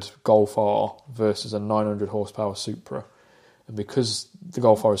standard Golf R versus a 900 horsepower Supra. And because the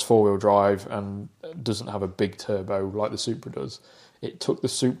Golf R is four-wheel drive and doesn't have a big turbo like the Supra does, it took the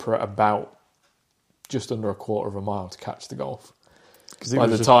Supra about just under a quarter of a mile to catch the Golf. By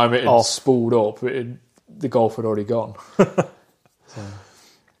the time it had spooled up, the Golf had already gone. So.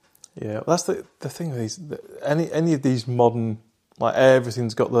 Yeah, well, that's the thing with these. Any of these modern, like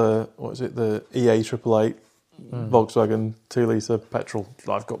everything's got the EA 888 Volkswagen 2-litre petrol.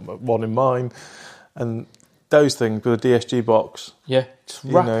 I've got one in mine, and those things with a DSG box. Yeah, it's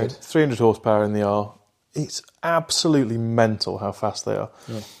rapid. 300 horsepower in the R. It's absolutely mental how fast they are.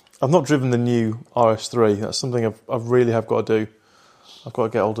 Yeah. I've not driven the new RS3. That's something I really have got to do. I've got to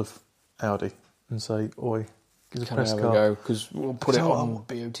get hold of Audi and say, oi, give us a press car. Go, because we'll put it on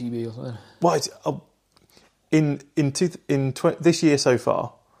BOTB or something. Well, this year so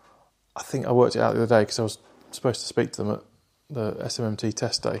far, I think I worked it out the other day because I was supposed to speak to them at the SMMT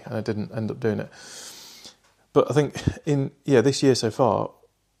test day and I didn't end up doing it. But I think this year so far,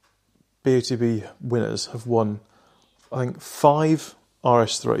 BOTB winners have won, I think, 5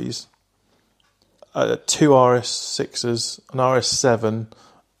 RS3s, 2 RS6s, an RS7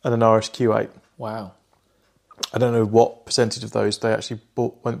 and an RSQ8. Wow. I don't know what percentage of those they actually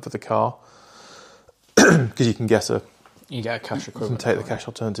went for the car, because you get a cash equivalent. You can take the cash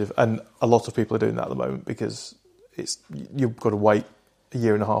alternative, and a lot of people are doing that at the moment because you've got to wait a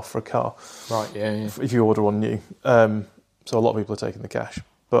year and a half for a car. Right, yeah. If you order one new. So a lot of people are taking the cash.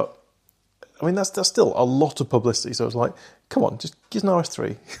 But, I mean, that's still a lot of publicity. So it's like, come on, just give an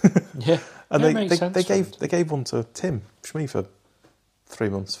RS3. Yeah. And they gave one to Tim Schmee for 3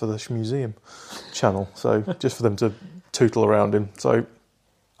 months for the museum channel, so just for them to tootle around him. So,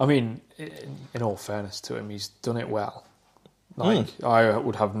 I mean, in all fairness to him, he's done it well. Like, I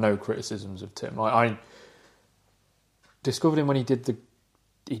would have no criticisms of Tim. I discovered him when he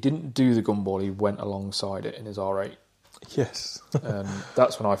didn't do the gumball, he went alongside it in his R8. yes. And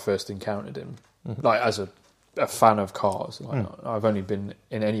that's when I first encountered him, like as a fan of cars. Like, I've only been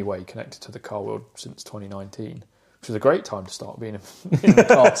in any way connected to the car world since 2019, which was a great time to start being in the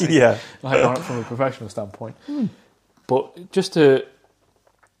car scene, Yeah. like from a professional standpoint. But just to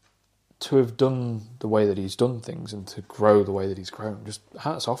have done the way that he's done things and to grow the way that he's grown, just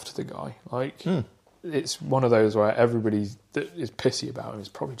hats off to the guy. Like, it's one of those where everybody that is pissy about him is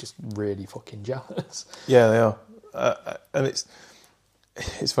probably just really fucking jealous. Yeah, they are. And it's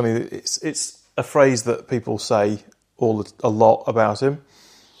funny, it's a phrase that people say a lot about him,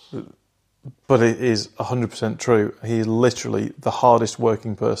 but it is 100% true. He is literally the hardest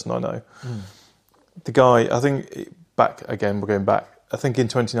working person I know. The guy, I think, we're going back, I think in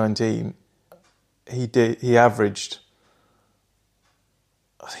 2019, he averaged,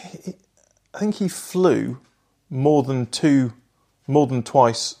 I think he flew more than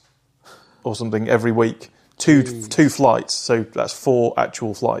twice or something every week. Two flights, so that's 4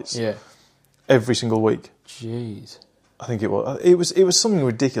 actual flights. Yeah. Every single week. Jeez. I think it was. It was something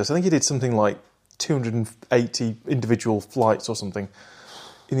ridiculous. I think he did something like 280 individual flights or something.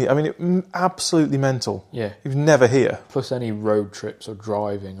 Absolutely mental. Yeah. He was never here. Plus any road trips or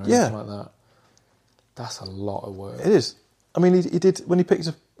driving or anything like that. That's a lot of work. It is. I mean, he did when he picked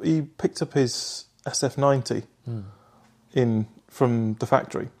up his SF90 from the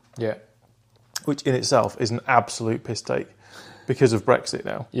factory. Yeah. Which in itself is an absolute piss take because of Brexit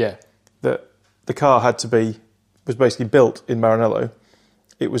now. Yeah. That the car was basically built in Maranello.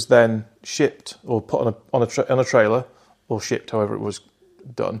 It was then shipped or put on a trailer or shipped, however it was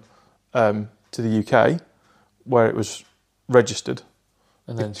done, to the UK, where it was registered.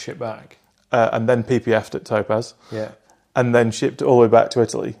 And then shipped back. And then PPF'd at Topaz. Yeah. And then shipped all the way back to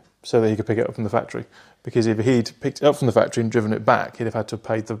Italy so that he could pick it up from the factory. Because if he'd picked it up from the factory and driven it back, he'd have had to have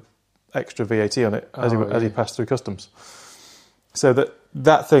paid the extra VAT on it as he passed through customs. So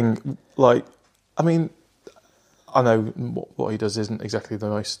that thing, like, I mean, I know what he does isn't exactly the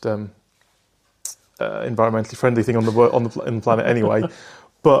most environmentally friendly thing on the planet anyway.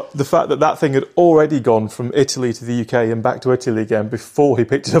 But the fact that thing had already gone from Italy to the UK and back to Italy again before he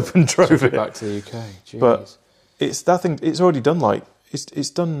picked it up and drove it back to the UK. Jeez. But it's that thing. It's already done it's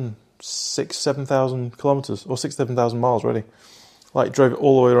done 6,000-7,000 kilometres or 6,000-7,000 miles already. Like, drove it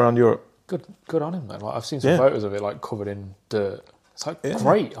all the way around Europe. Good on him, man. Like, I've seen some photos of it, like, covered in dirt. It's like,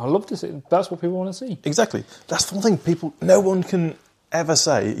 great. I love to see. That's what people want to see. Exactly. That's the one thing no one can ever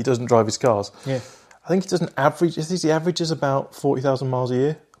say he doesn't drive his cars. Yeah. I think he doesn't average. I think he averages about 40,000 miles a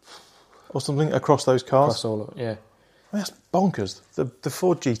year or something across those cars. Across all of it, yeah. I mean, that's bonkers. The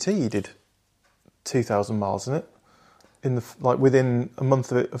Ford GT, he did 2,000 miles in it, within a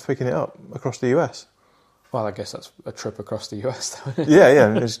month of picking it up across the US. Well, I guess that's a trip across the US, though. Yeah.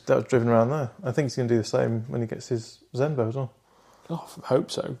 That was driven around there. I think he's going to do the same when he gets his Zenvo as well. Oh, I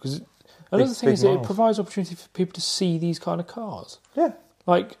hope so. Because another thing is it provides opportunity for people to see these kind of cars. Yeah.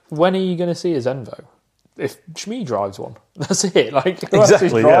 Like, when are you going to see a Zenvo? If Shmi drives one, that's it. Like,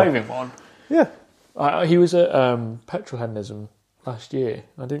 exactly, driving one. Yeah. He was at Petrolhedonism last year.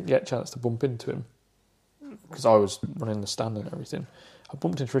 I didn't get a chance to bump into him because I was running the stand and everything. I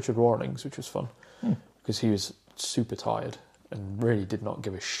bumped into Richard Rawlings, which was fun because he was super tired and really did not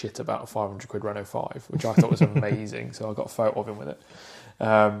give a shit about a 500 quid Renault 5, which I thought was amazing. So I got a photo of him with it.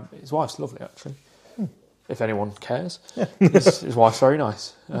 His wife's lovely, actually. If anyone cares. Yeah. His wife's very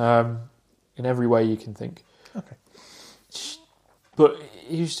nice. In every way you can think. Okay. But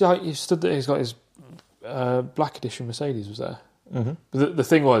he stood there, he's got his Black Edition Mercedes was there. Mm-hmm. But the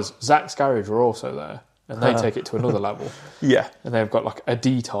thing was, Zach's Garage were also there, and they take it to another level. Yeah. And they've got like a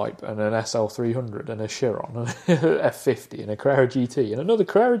D-Type and an SL300 and a Chiron and a F50 and a Carrera GT and another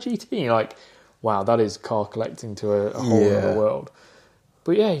Carrera GT. And you're like, wow, that is car collecting to a whole other world.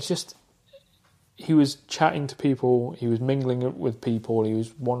 But yeah, he was chatting to people, he was mingling with people, he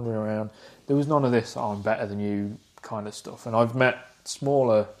was wandering around. There was none of this, I'm better than you kind of stuff. And I've met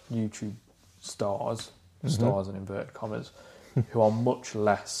smaller YouTube stars in inverted commas, who are much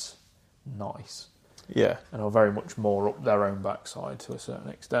less nice. Yeah. And are very much more up their own backside to a certain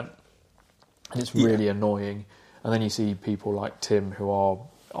extent. And it's really annoying. And then you see people like Tim, who are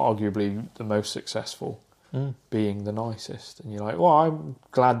arguably the most successful, being the nicest. And you're like, well, I'm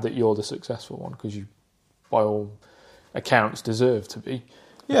glad that you're the successful one, because you, by all accounts, deserve to be.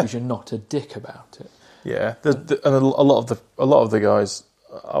 Because you're not a dick about it. Yeah, and a lot of the guys,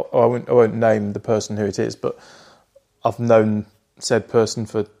 I won't name the person who it is, but I've known said person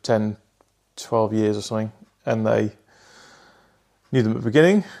for 10, 12 years or something, and they knew them at the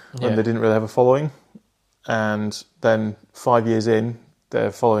beginning, and they didn't really have a following, and then 5 years in,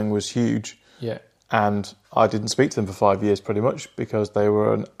 their following was huge, and I didn't speak to them for 5 years pretty much because they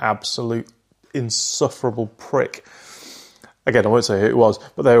were an absolute insufferable prick. Again, I won't say who it was,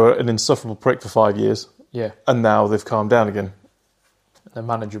 but they were an insufferable prick for 5 years. Yeah. And now they've calmed down again. They're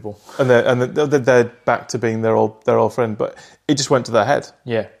manageable. And they're back to being their old friend. But it just went to their head.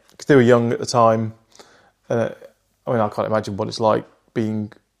 Yeah. Because they were young at the time. I can't imagine what it's like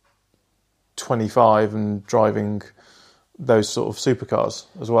being 25 and driving those sort of supercars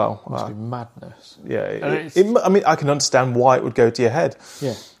as well. It must be madness. Yeah. I can understand why it would go to your head.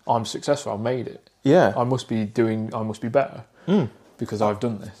 Yeah. I'm successful. I've made it. Yeah. I must be better because I've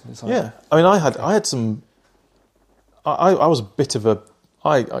done this. It's like, yeah. I had some. I was a bit of a.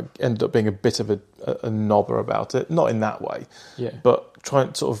 I ended up being a bit of a knobber about it, not in that way. Yeah. But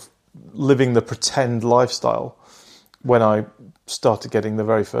trying sort of living the pretend lifestyle when I started getting the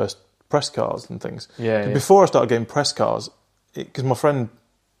very first press cars and things. Yeah. Before I started getting press cars, because my friend,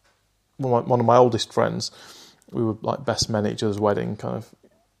 one of my oldest friends, we were like best men at each other's wedding, kind of.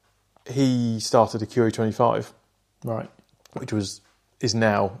 He started a QE25, right, which is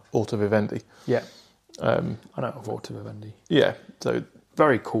now Auto Vivendi. Yeah, I know of Auto Vivendi. Yeah, so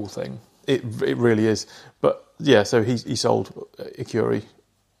very cool thing. It really is. But yeah, so he sold a Curie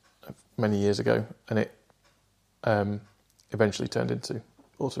many years ago, and it eventually turned into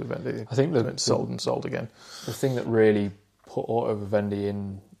Auto Vivendi. I think that sold again. The thing that really put Auto Vivendi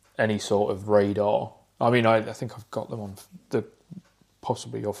in any sort of radar. I mean, I think I've got them on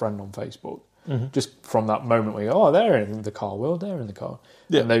possibly your friend on Facebook, just from that moment where you go, they're in the car world, they're in the car.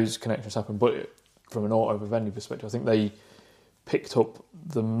 Yeah. And those connections happen. But from an Auto Vivendi perspective, I think they picked up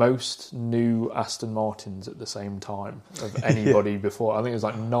the most new Aston Martins at the same time of anybody before. I think it was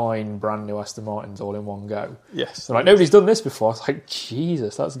like 9 brand new Aston Martins all in one go. Yes. So like nobody's done this before. I was like,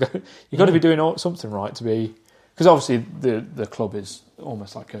 Jesus, you've got to be doing something right to be... Because obviously the club is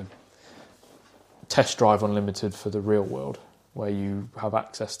almost like a test drive unlimited for the real world, where you have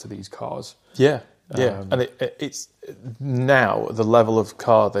access to these cars. Yeah, and it's now the level of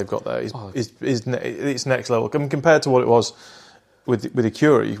car they've got there is it's next level. I mean, compared to what it was with the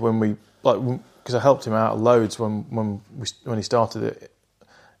Curie when we because I helped him out loads when he started it.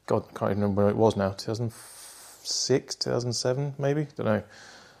 God, I can't even remember when it was now. 2006, 2007, maybe. Don't know,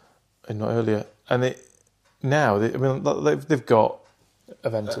 and not earlier. And they've got.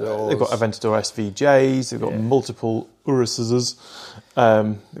 Aventadors. They've got Aventador SVJs, they've got multiple Uruses,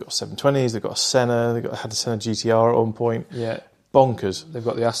 they've got 720s, they've got a Senna, had a Senna GTR at one point. Yeah. Bonkers. They've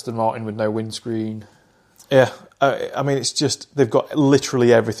got the Aston Martin with no windscreen. Yeah. I mean, it's just, they've got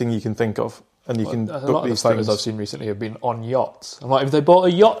literally everything you can think of. And you can book a lot of these the photos things. I've seen recently have been on yachts. I'm like, have they bought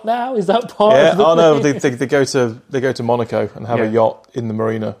a yacht now? Is that part of the no, they go to Monaco and have a yacht in the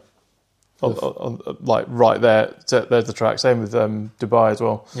marina. Like right there, there's the track. Same with Dubai as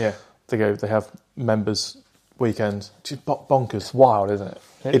well. Yeah, they have members weekends. It's bonkers. It's wild, isn't it?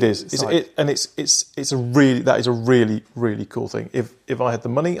 It is. It's a really really cool thing. If I had the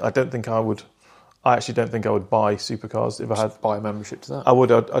money, I actually don't think I would buy supercars. If I had buy a membership to that, I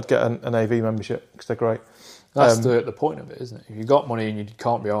would. I'd get an AV membership because they're great. That's the point of it, isn't it? If you've got money and you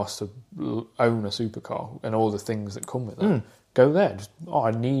can't be asked to own a supercar and all the things that come with that, go there. I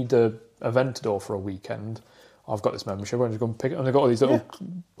need a Aventador for a weekend. I've got this membership. I'm just going to pick it. And they've got all these little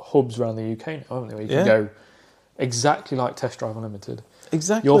hubs around the UK now, haven't they? Where you can go exactly like Test Drive Unlimited.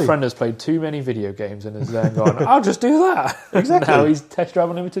 Exactly. Your friend has played too many video games and has then gone, I'll just do that. Exactly. Now he's Test Drive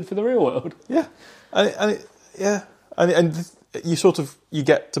Unlimited for the real world. Yeah. And you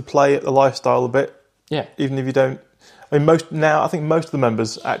get to play at the lifestyle a bit. Yeah. Even if you don't. I mean, I think most of the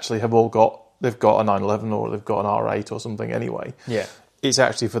members actually have they've got a 911 or they've got an R8 or something anyway. Yeah. It's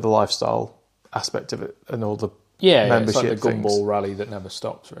actually for the lifestyle aspect of it and all the membership it's like the gumball rally that never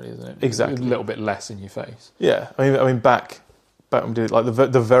stops, really, isn't it? Exactly. A little bit less in your face. Yeah. I mean, back when we did like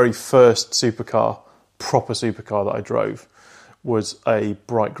the very first proper supercar that I drove was a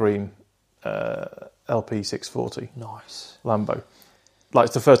bright green LP 640. Nice. Lambo. Like,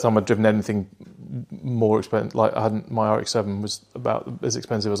 it's the first time I'd driven anything more expensive. Like, my RX-7 was about as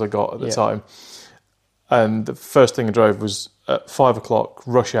expensive as I got at the time. And the first thing I drove was at 5 o'clock,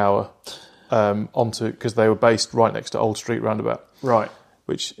 rush hour, because they were based right next to Old Street Roundabout. Right.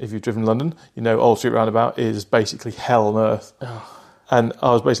 Which, if you've driven London, you know Old Street Roundabout is basically hell on earth. Oh. And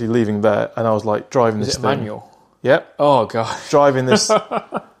I was basically leaving there, and I was like driving this thing. Is it manual? Yep. Oh, God. Driving this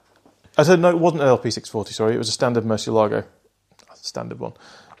I said no, it wasn't an LP640. Sorry, it was a standard Murcielago, standard one,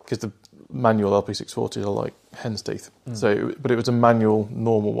 because the manual LP640s are like hen's teeth. But it was a manual,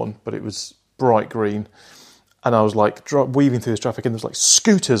 normal one, but it was bright green, and I was like weaving through this traffic, and there's like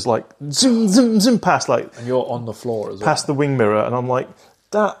scooters like zoom, zoom, zoom past, like, and you're on the floor as well. Past the wing mirror, and I'm like,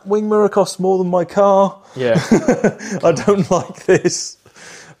 that wing mirror costs more than my car. Yeah, I don't like this.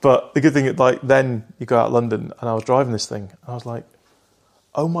 But the good thing is, like, then you go out London, and I was driving this thing, and I was like,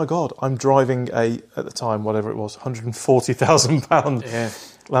 oh my God, I'm driving at the time, whatever it was, £140,000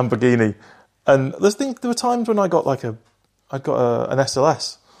 Lamborghini. And there were times when I got an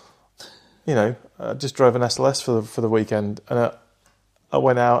SLS. You know, I just drove an SLS for the weekend, and I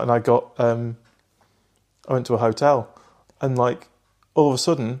went out and I went to a hotel, and like all of a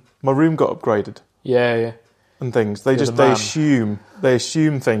sudden my room got upgraded. Yeah. And things. They assume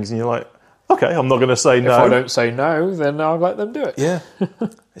things, and you're like, okay, I'm not going to say no. If I don't say no, then I'll let them do it. Yeah,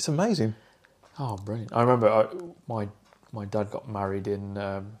 it's amazing. Oh, brilliant! I remember my dad got married in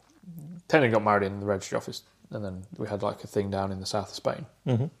technically got married in the registry office, and then we had like a thing down in the south of Spain.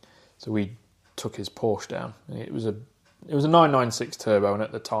 Mm-hmm. So we took his Porsche down, and it was a 996 turbo, and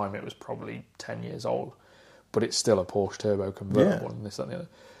at the time it was probably 10 years old, but it's still a Porsche turbo convertible, and this, that, and the other.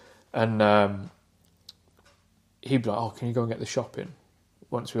 And he'd be like, "Oh, can you go and get the shopping?"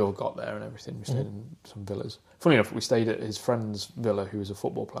 Once we all got there and everything, we stayed in some villas. Funny enough, we stayed at his friend's villa, who was a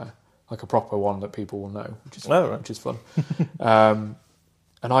football player, like a proper one that people will know, which is fun. And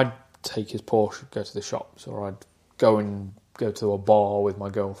I'd take his Porsche, go to the shops, or I'd go to a bar with my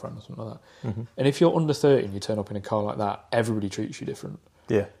girlfriend or something like that. Mm-hmm. And if you're under 30 and you turn up in a car like that, everybody treats you different.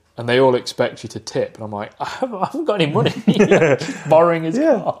 Yeah. And they all expect you to tip. And I'm like, I haven't got any money. Borrowing his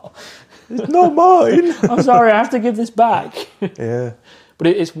car. It's not mine. I'm sorry, I have to give this back. Yeah. But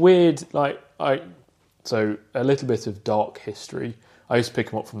it's weird, so a little bit of dark history. I used to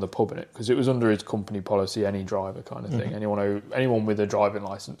pick him up from the pub in it, because it was under his company policy, any driver kind of thing. Mm-hmm. Anyone with a driving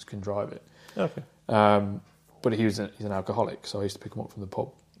licence can drive it. Okay. But he's an alcoholic, so I used to pick him up from the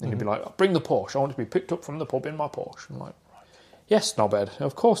pub. And he'd be like, "Bring the Porsche. I want to be picked up from the pub in my Porsche." I'm like, "Yes, knobhead.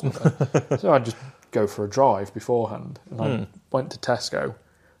 Of course, knobhead." So I'd just go for a drive beforehand. And I went to Tesco,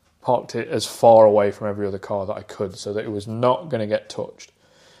 parked it as far away from every other car that I could, so that it was not going to get touched.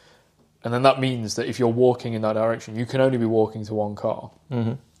 And then that means that if you're walking in that direction, you can only be walking to one car.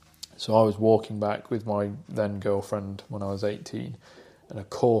 Mm-hmm. So I was walking back with my then girlfriend when I was 18, and a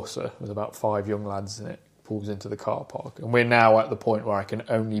Corsa with about 5 young lads in it pulls into the car park. And we're now at the point where I can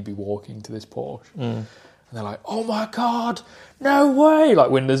only be walking to this Porsche. And they're like, "Oh my God, no way!"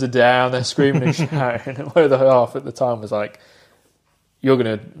 Like, windows are down, they're screaming and shouting. And one of the half at the time was like, "You're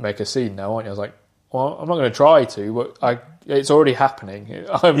going to make a scene now, aren't you?" I was like, "Well, I'm not going to try to, but it's already happening.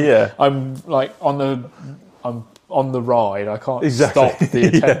 I'm like on the ride. I can't stop the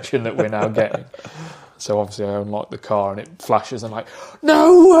attention that we're now getting." So obviously I unlock the car and it flashes. I'm like,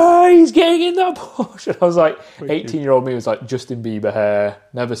 "No way, he's getting in that Porsche." And I was like, 18-year-old me was like Justin Bieber hair,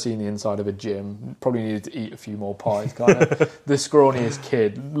 never seen the inside of a gym, probably needed to eat a few more pies, kind of. The scrawniest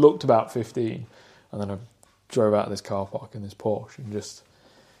kid, looked about 15. And then I drove out of this car park in this Porsche and just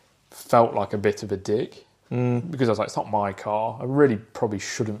felt like a bit of a dick. Because I was like, it's not my car. I really probably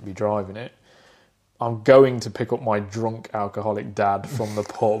shouldn't be driving it. I'm going to pick up my drunk alcoholic dad from the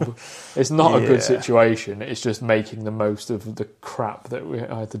pub. It's not a good situation. It's just making the most of the crap that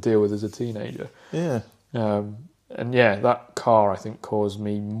I had to deal with as a teenager. Yeah. That car, I think, caused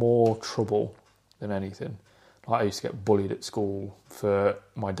me more trouble than anything. Like, I used to get bullied at school for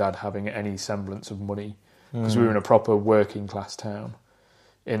my dad having any semblance of money, because we were in a proper working class town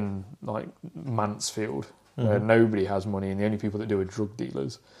in like Mansfield, where nobody has money, and the only people that do are drug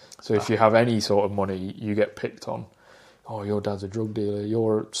dealers. So if you have any sort of money, you get picked on. "Oh, your dad's a drug dealer.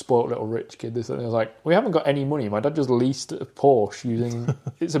 You're a spoilt little rich kid." This and I was like, "We haven't got any money. My dad just leased a Porsche using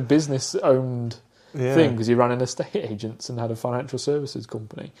it's a business-owned thing, because he ran an estate agents and had a financial services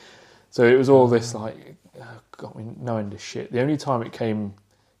company." So it was all this like, got me no end of shit. The only time it came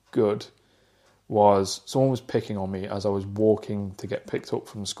good was someone was picking on me as I was walking to get picked up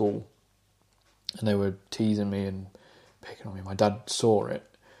from school, and they were teasing me and picking on me. My dad saw it.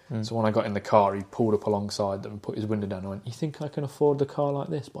 So when I got in the car, he pulled up alongside them, put his window down and went, "You think I can afford the car like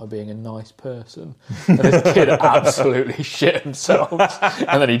this by being a nice person?" And this kid absolutely shit himself.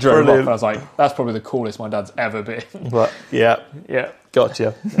 And then he drove off, and I was like, that's probably the coolest my dad's ever been. But yeah.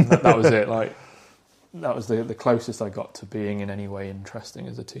 Gotcha. And that was it. Like, that was the closest I got to being in any way interesting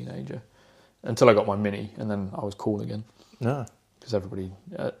as a teenager. Until I got my Mini, and then I was cool again. No. Because everybody...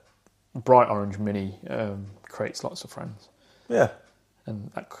 bright orange Mini creates lots of friends. Yeah.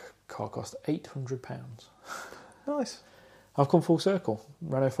 And that car cost £800. Nice. I've come full circle.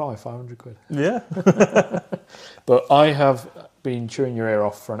 Renault 5, 500 quid. Yeah. But I have been chewing your ear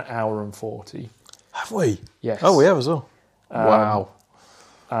off for an hour and 40. Have we? Yes. Oh, we have as well. Wow.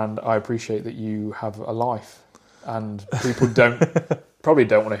 And I appreciate that you have a life. And people probably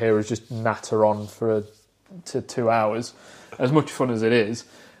don't want to hear us just natter on for 2 hours, as much fun as it is.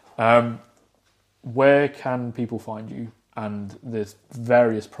 Where can people find you and the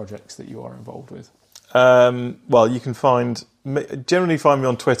various projects that you are involved with? Well, you can generally find me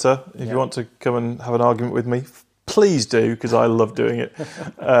on Twitter. If you want to come and have an argument with me, please do, because I love doing it.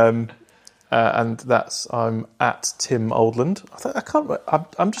 And I'm at Tim Oldland.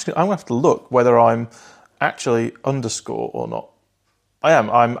 I'm gonna have to look whether I'm actually underscore or not. I am.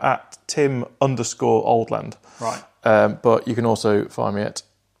 I'm at Tim _Oldland. Right. But you can also find me at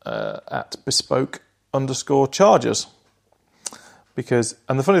Bespoke _Chargers.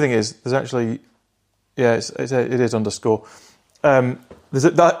 And the funny thing is, there's actually, it is underscore.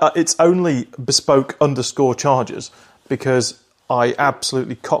 It's only Bespoke _Chargers because I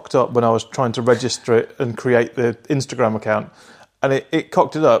absolutely cocked up when I was trying to register it and create the Instagram account, and it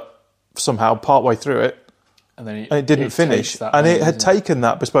cocked it up somehow partway through it, and then it didn't finish, and it had taken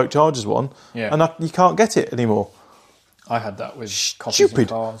that Bespoke Chargers one, and you can't get it anymore. I had that with coffees and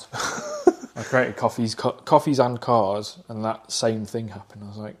cars. I created coffees and cars, and that same thing happened. I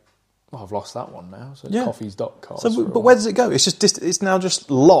was like, well, I've lost that one now. So it's coffees.cars. So, but where does it go? It's now just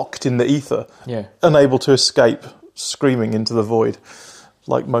locked in the ether, unable to escape, screaming into the void,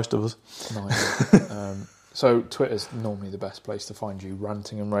 like most of us. Nice. So Twitter's normally the best place to find you,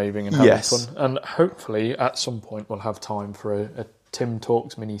 ranting and raving and having fun. And hopefully at some point we'll have time for a Tim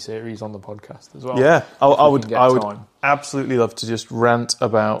Talks mini-series on the podcast as well. Yeah, I would absolutely love to just rant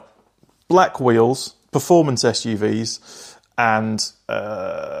about black wheels, performance SUVs, and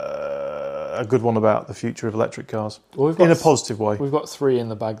a good one about the future of electric cars, in a positive way. We've got 3 in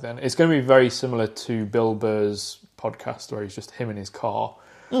the bag then. It's going to be very similar to Bill Burr's podcast, where he's just him in his car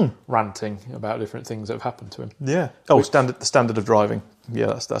ranting about different things that have happened to him. Yeah. Oh, the standard of driving.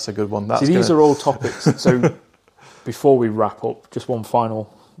 Yeah, that's a good one. These are all topics. So before we wrap up, just one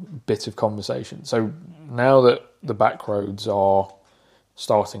final bit of conversation. So now that the back roads are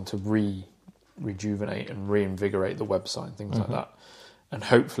starting to rejuvenate and reinvigorate the website and things like that, and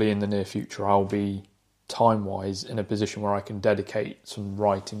hopefully in the near future I'll be time-wise in a position where I can dedicate some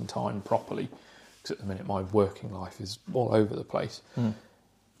writing time properly, because at the minute my working life is all over the place.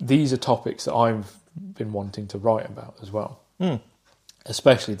 These are topics that I've been wanting to write about as well,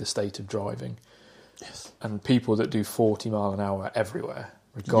 especially the state of driving. Yes. And people that do 40 mile an hour everywhere,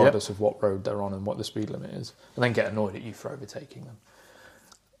 regardless of what road they're on and what the speed limit is, and then get annoyed at you for overtaking them.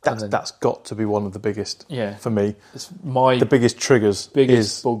 That's got to be one of the biggest for me. It's the biggest triggers.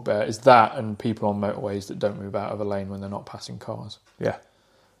 Biggest bugbear is that, and people on motorways that don't move out of a lane when they're not passing cars. Yeah.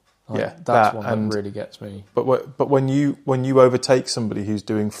 That's one that really gets me. But when you overtake somebody who's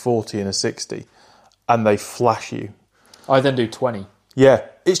doing 40 in a 60 and they flash you, I then do 20. Yeah,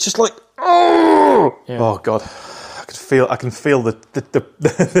 it's just like oh god, I can feel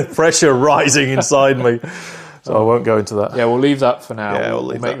the pressure rising inside me. So I won't go into that. Yeah, we'll leave that for now. Yeah,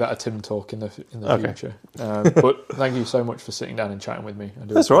 we'll make that a Tim Talk in the future. But thank you so much for sitting down and chatting with me.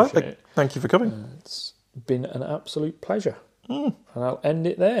 That's all right. Thank you for coming. It's been an absolute pleasure. And I'll end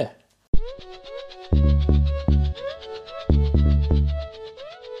it there.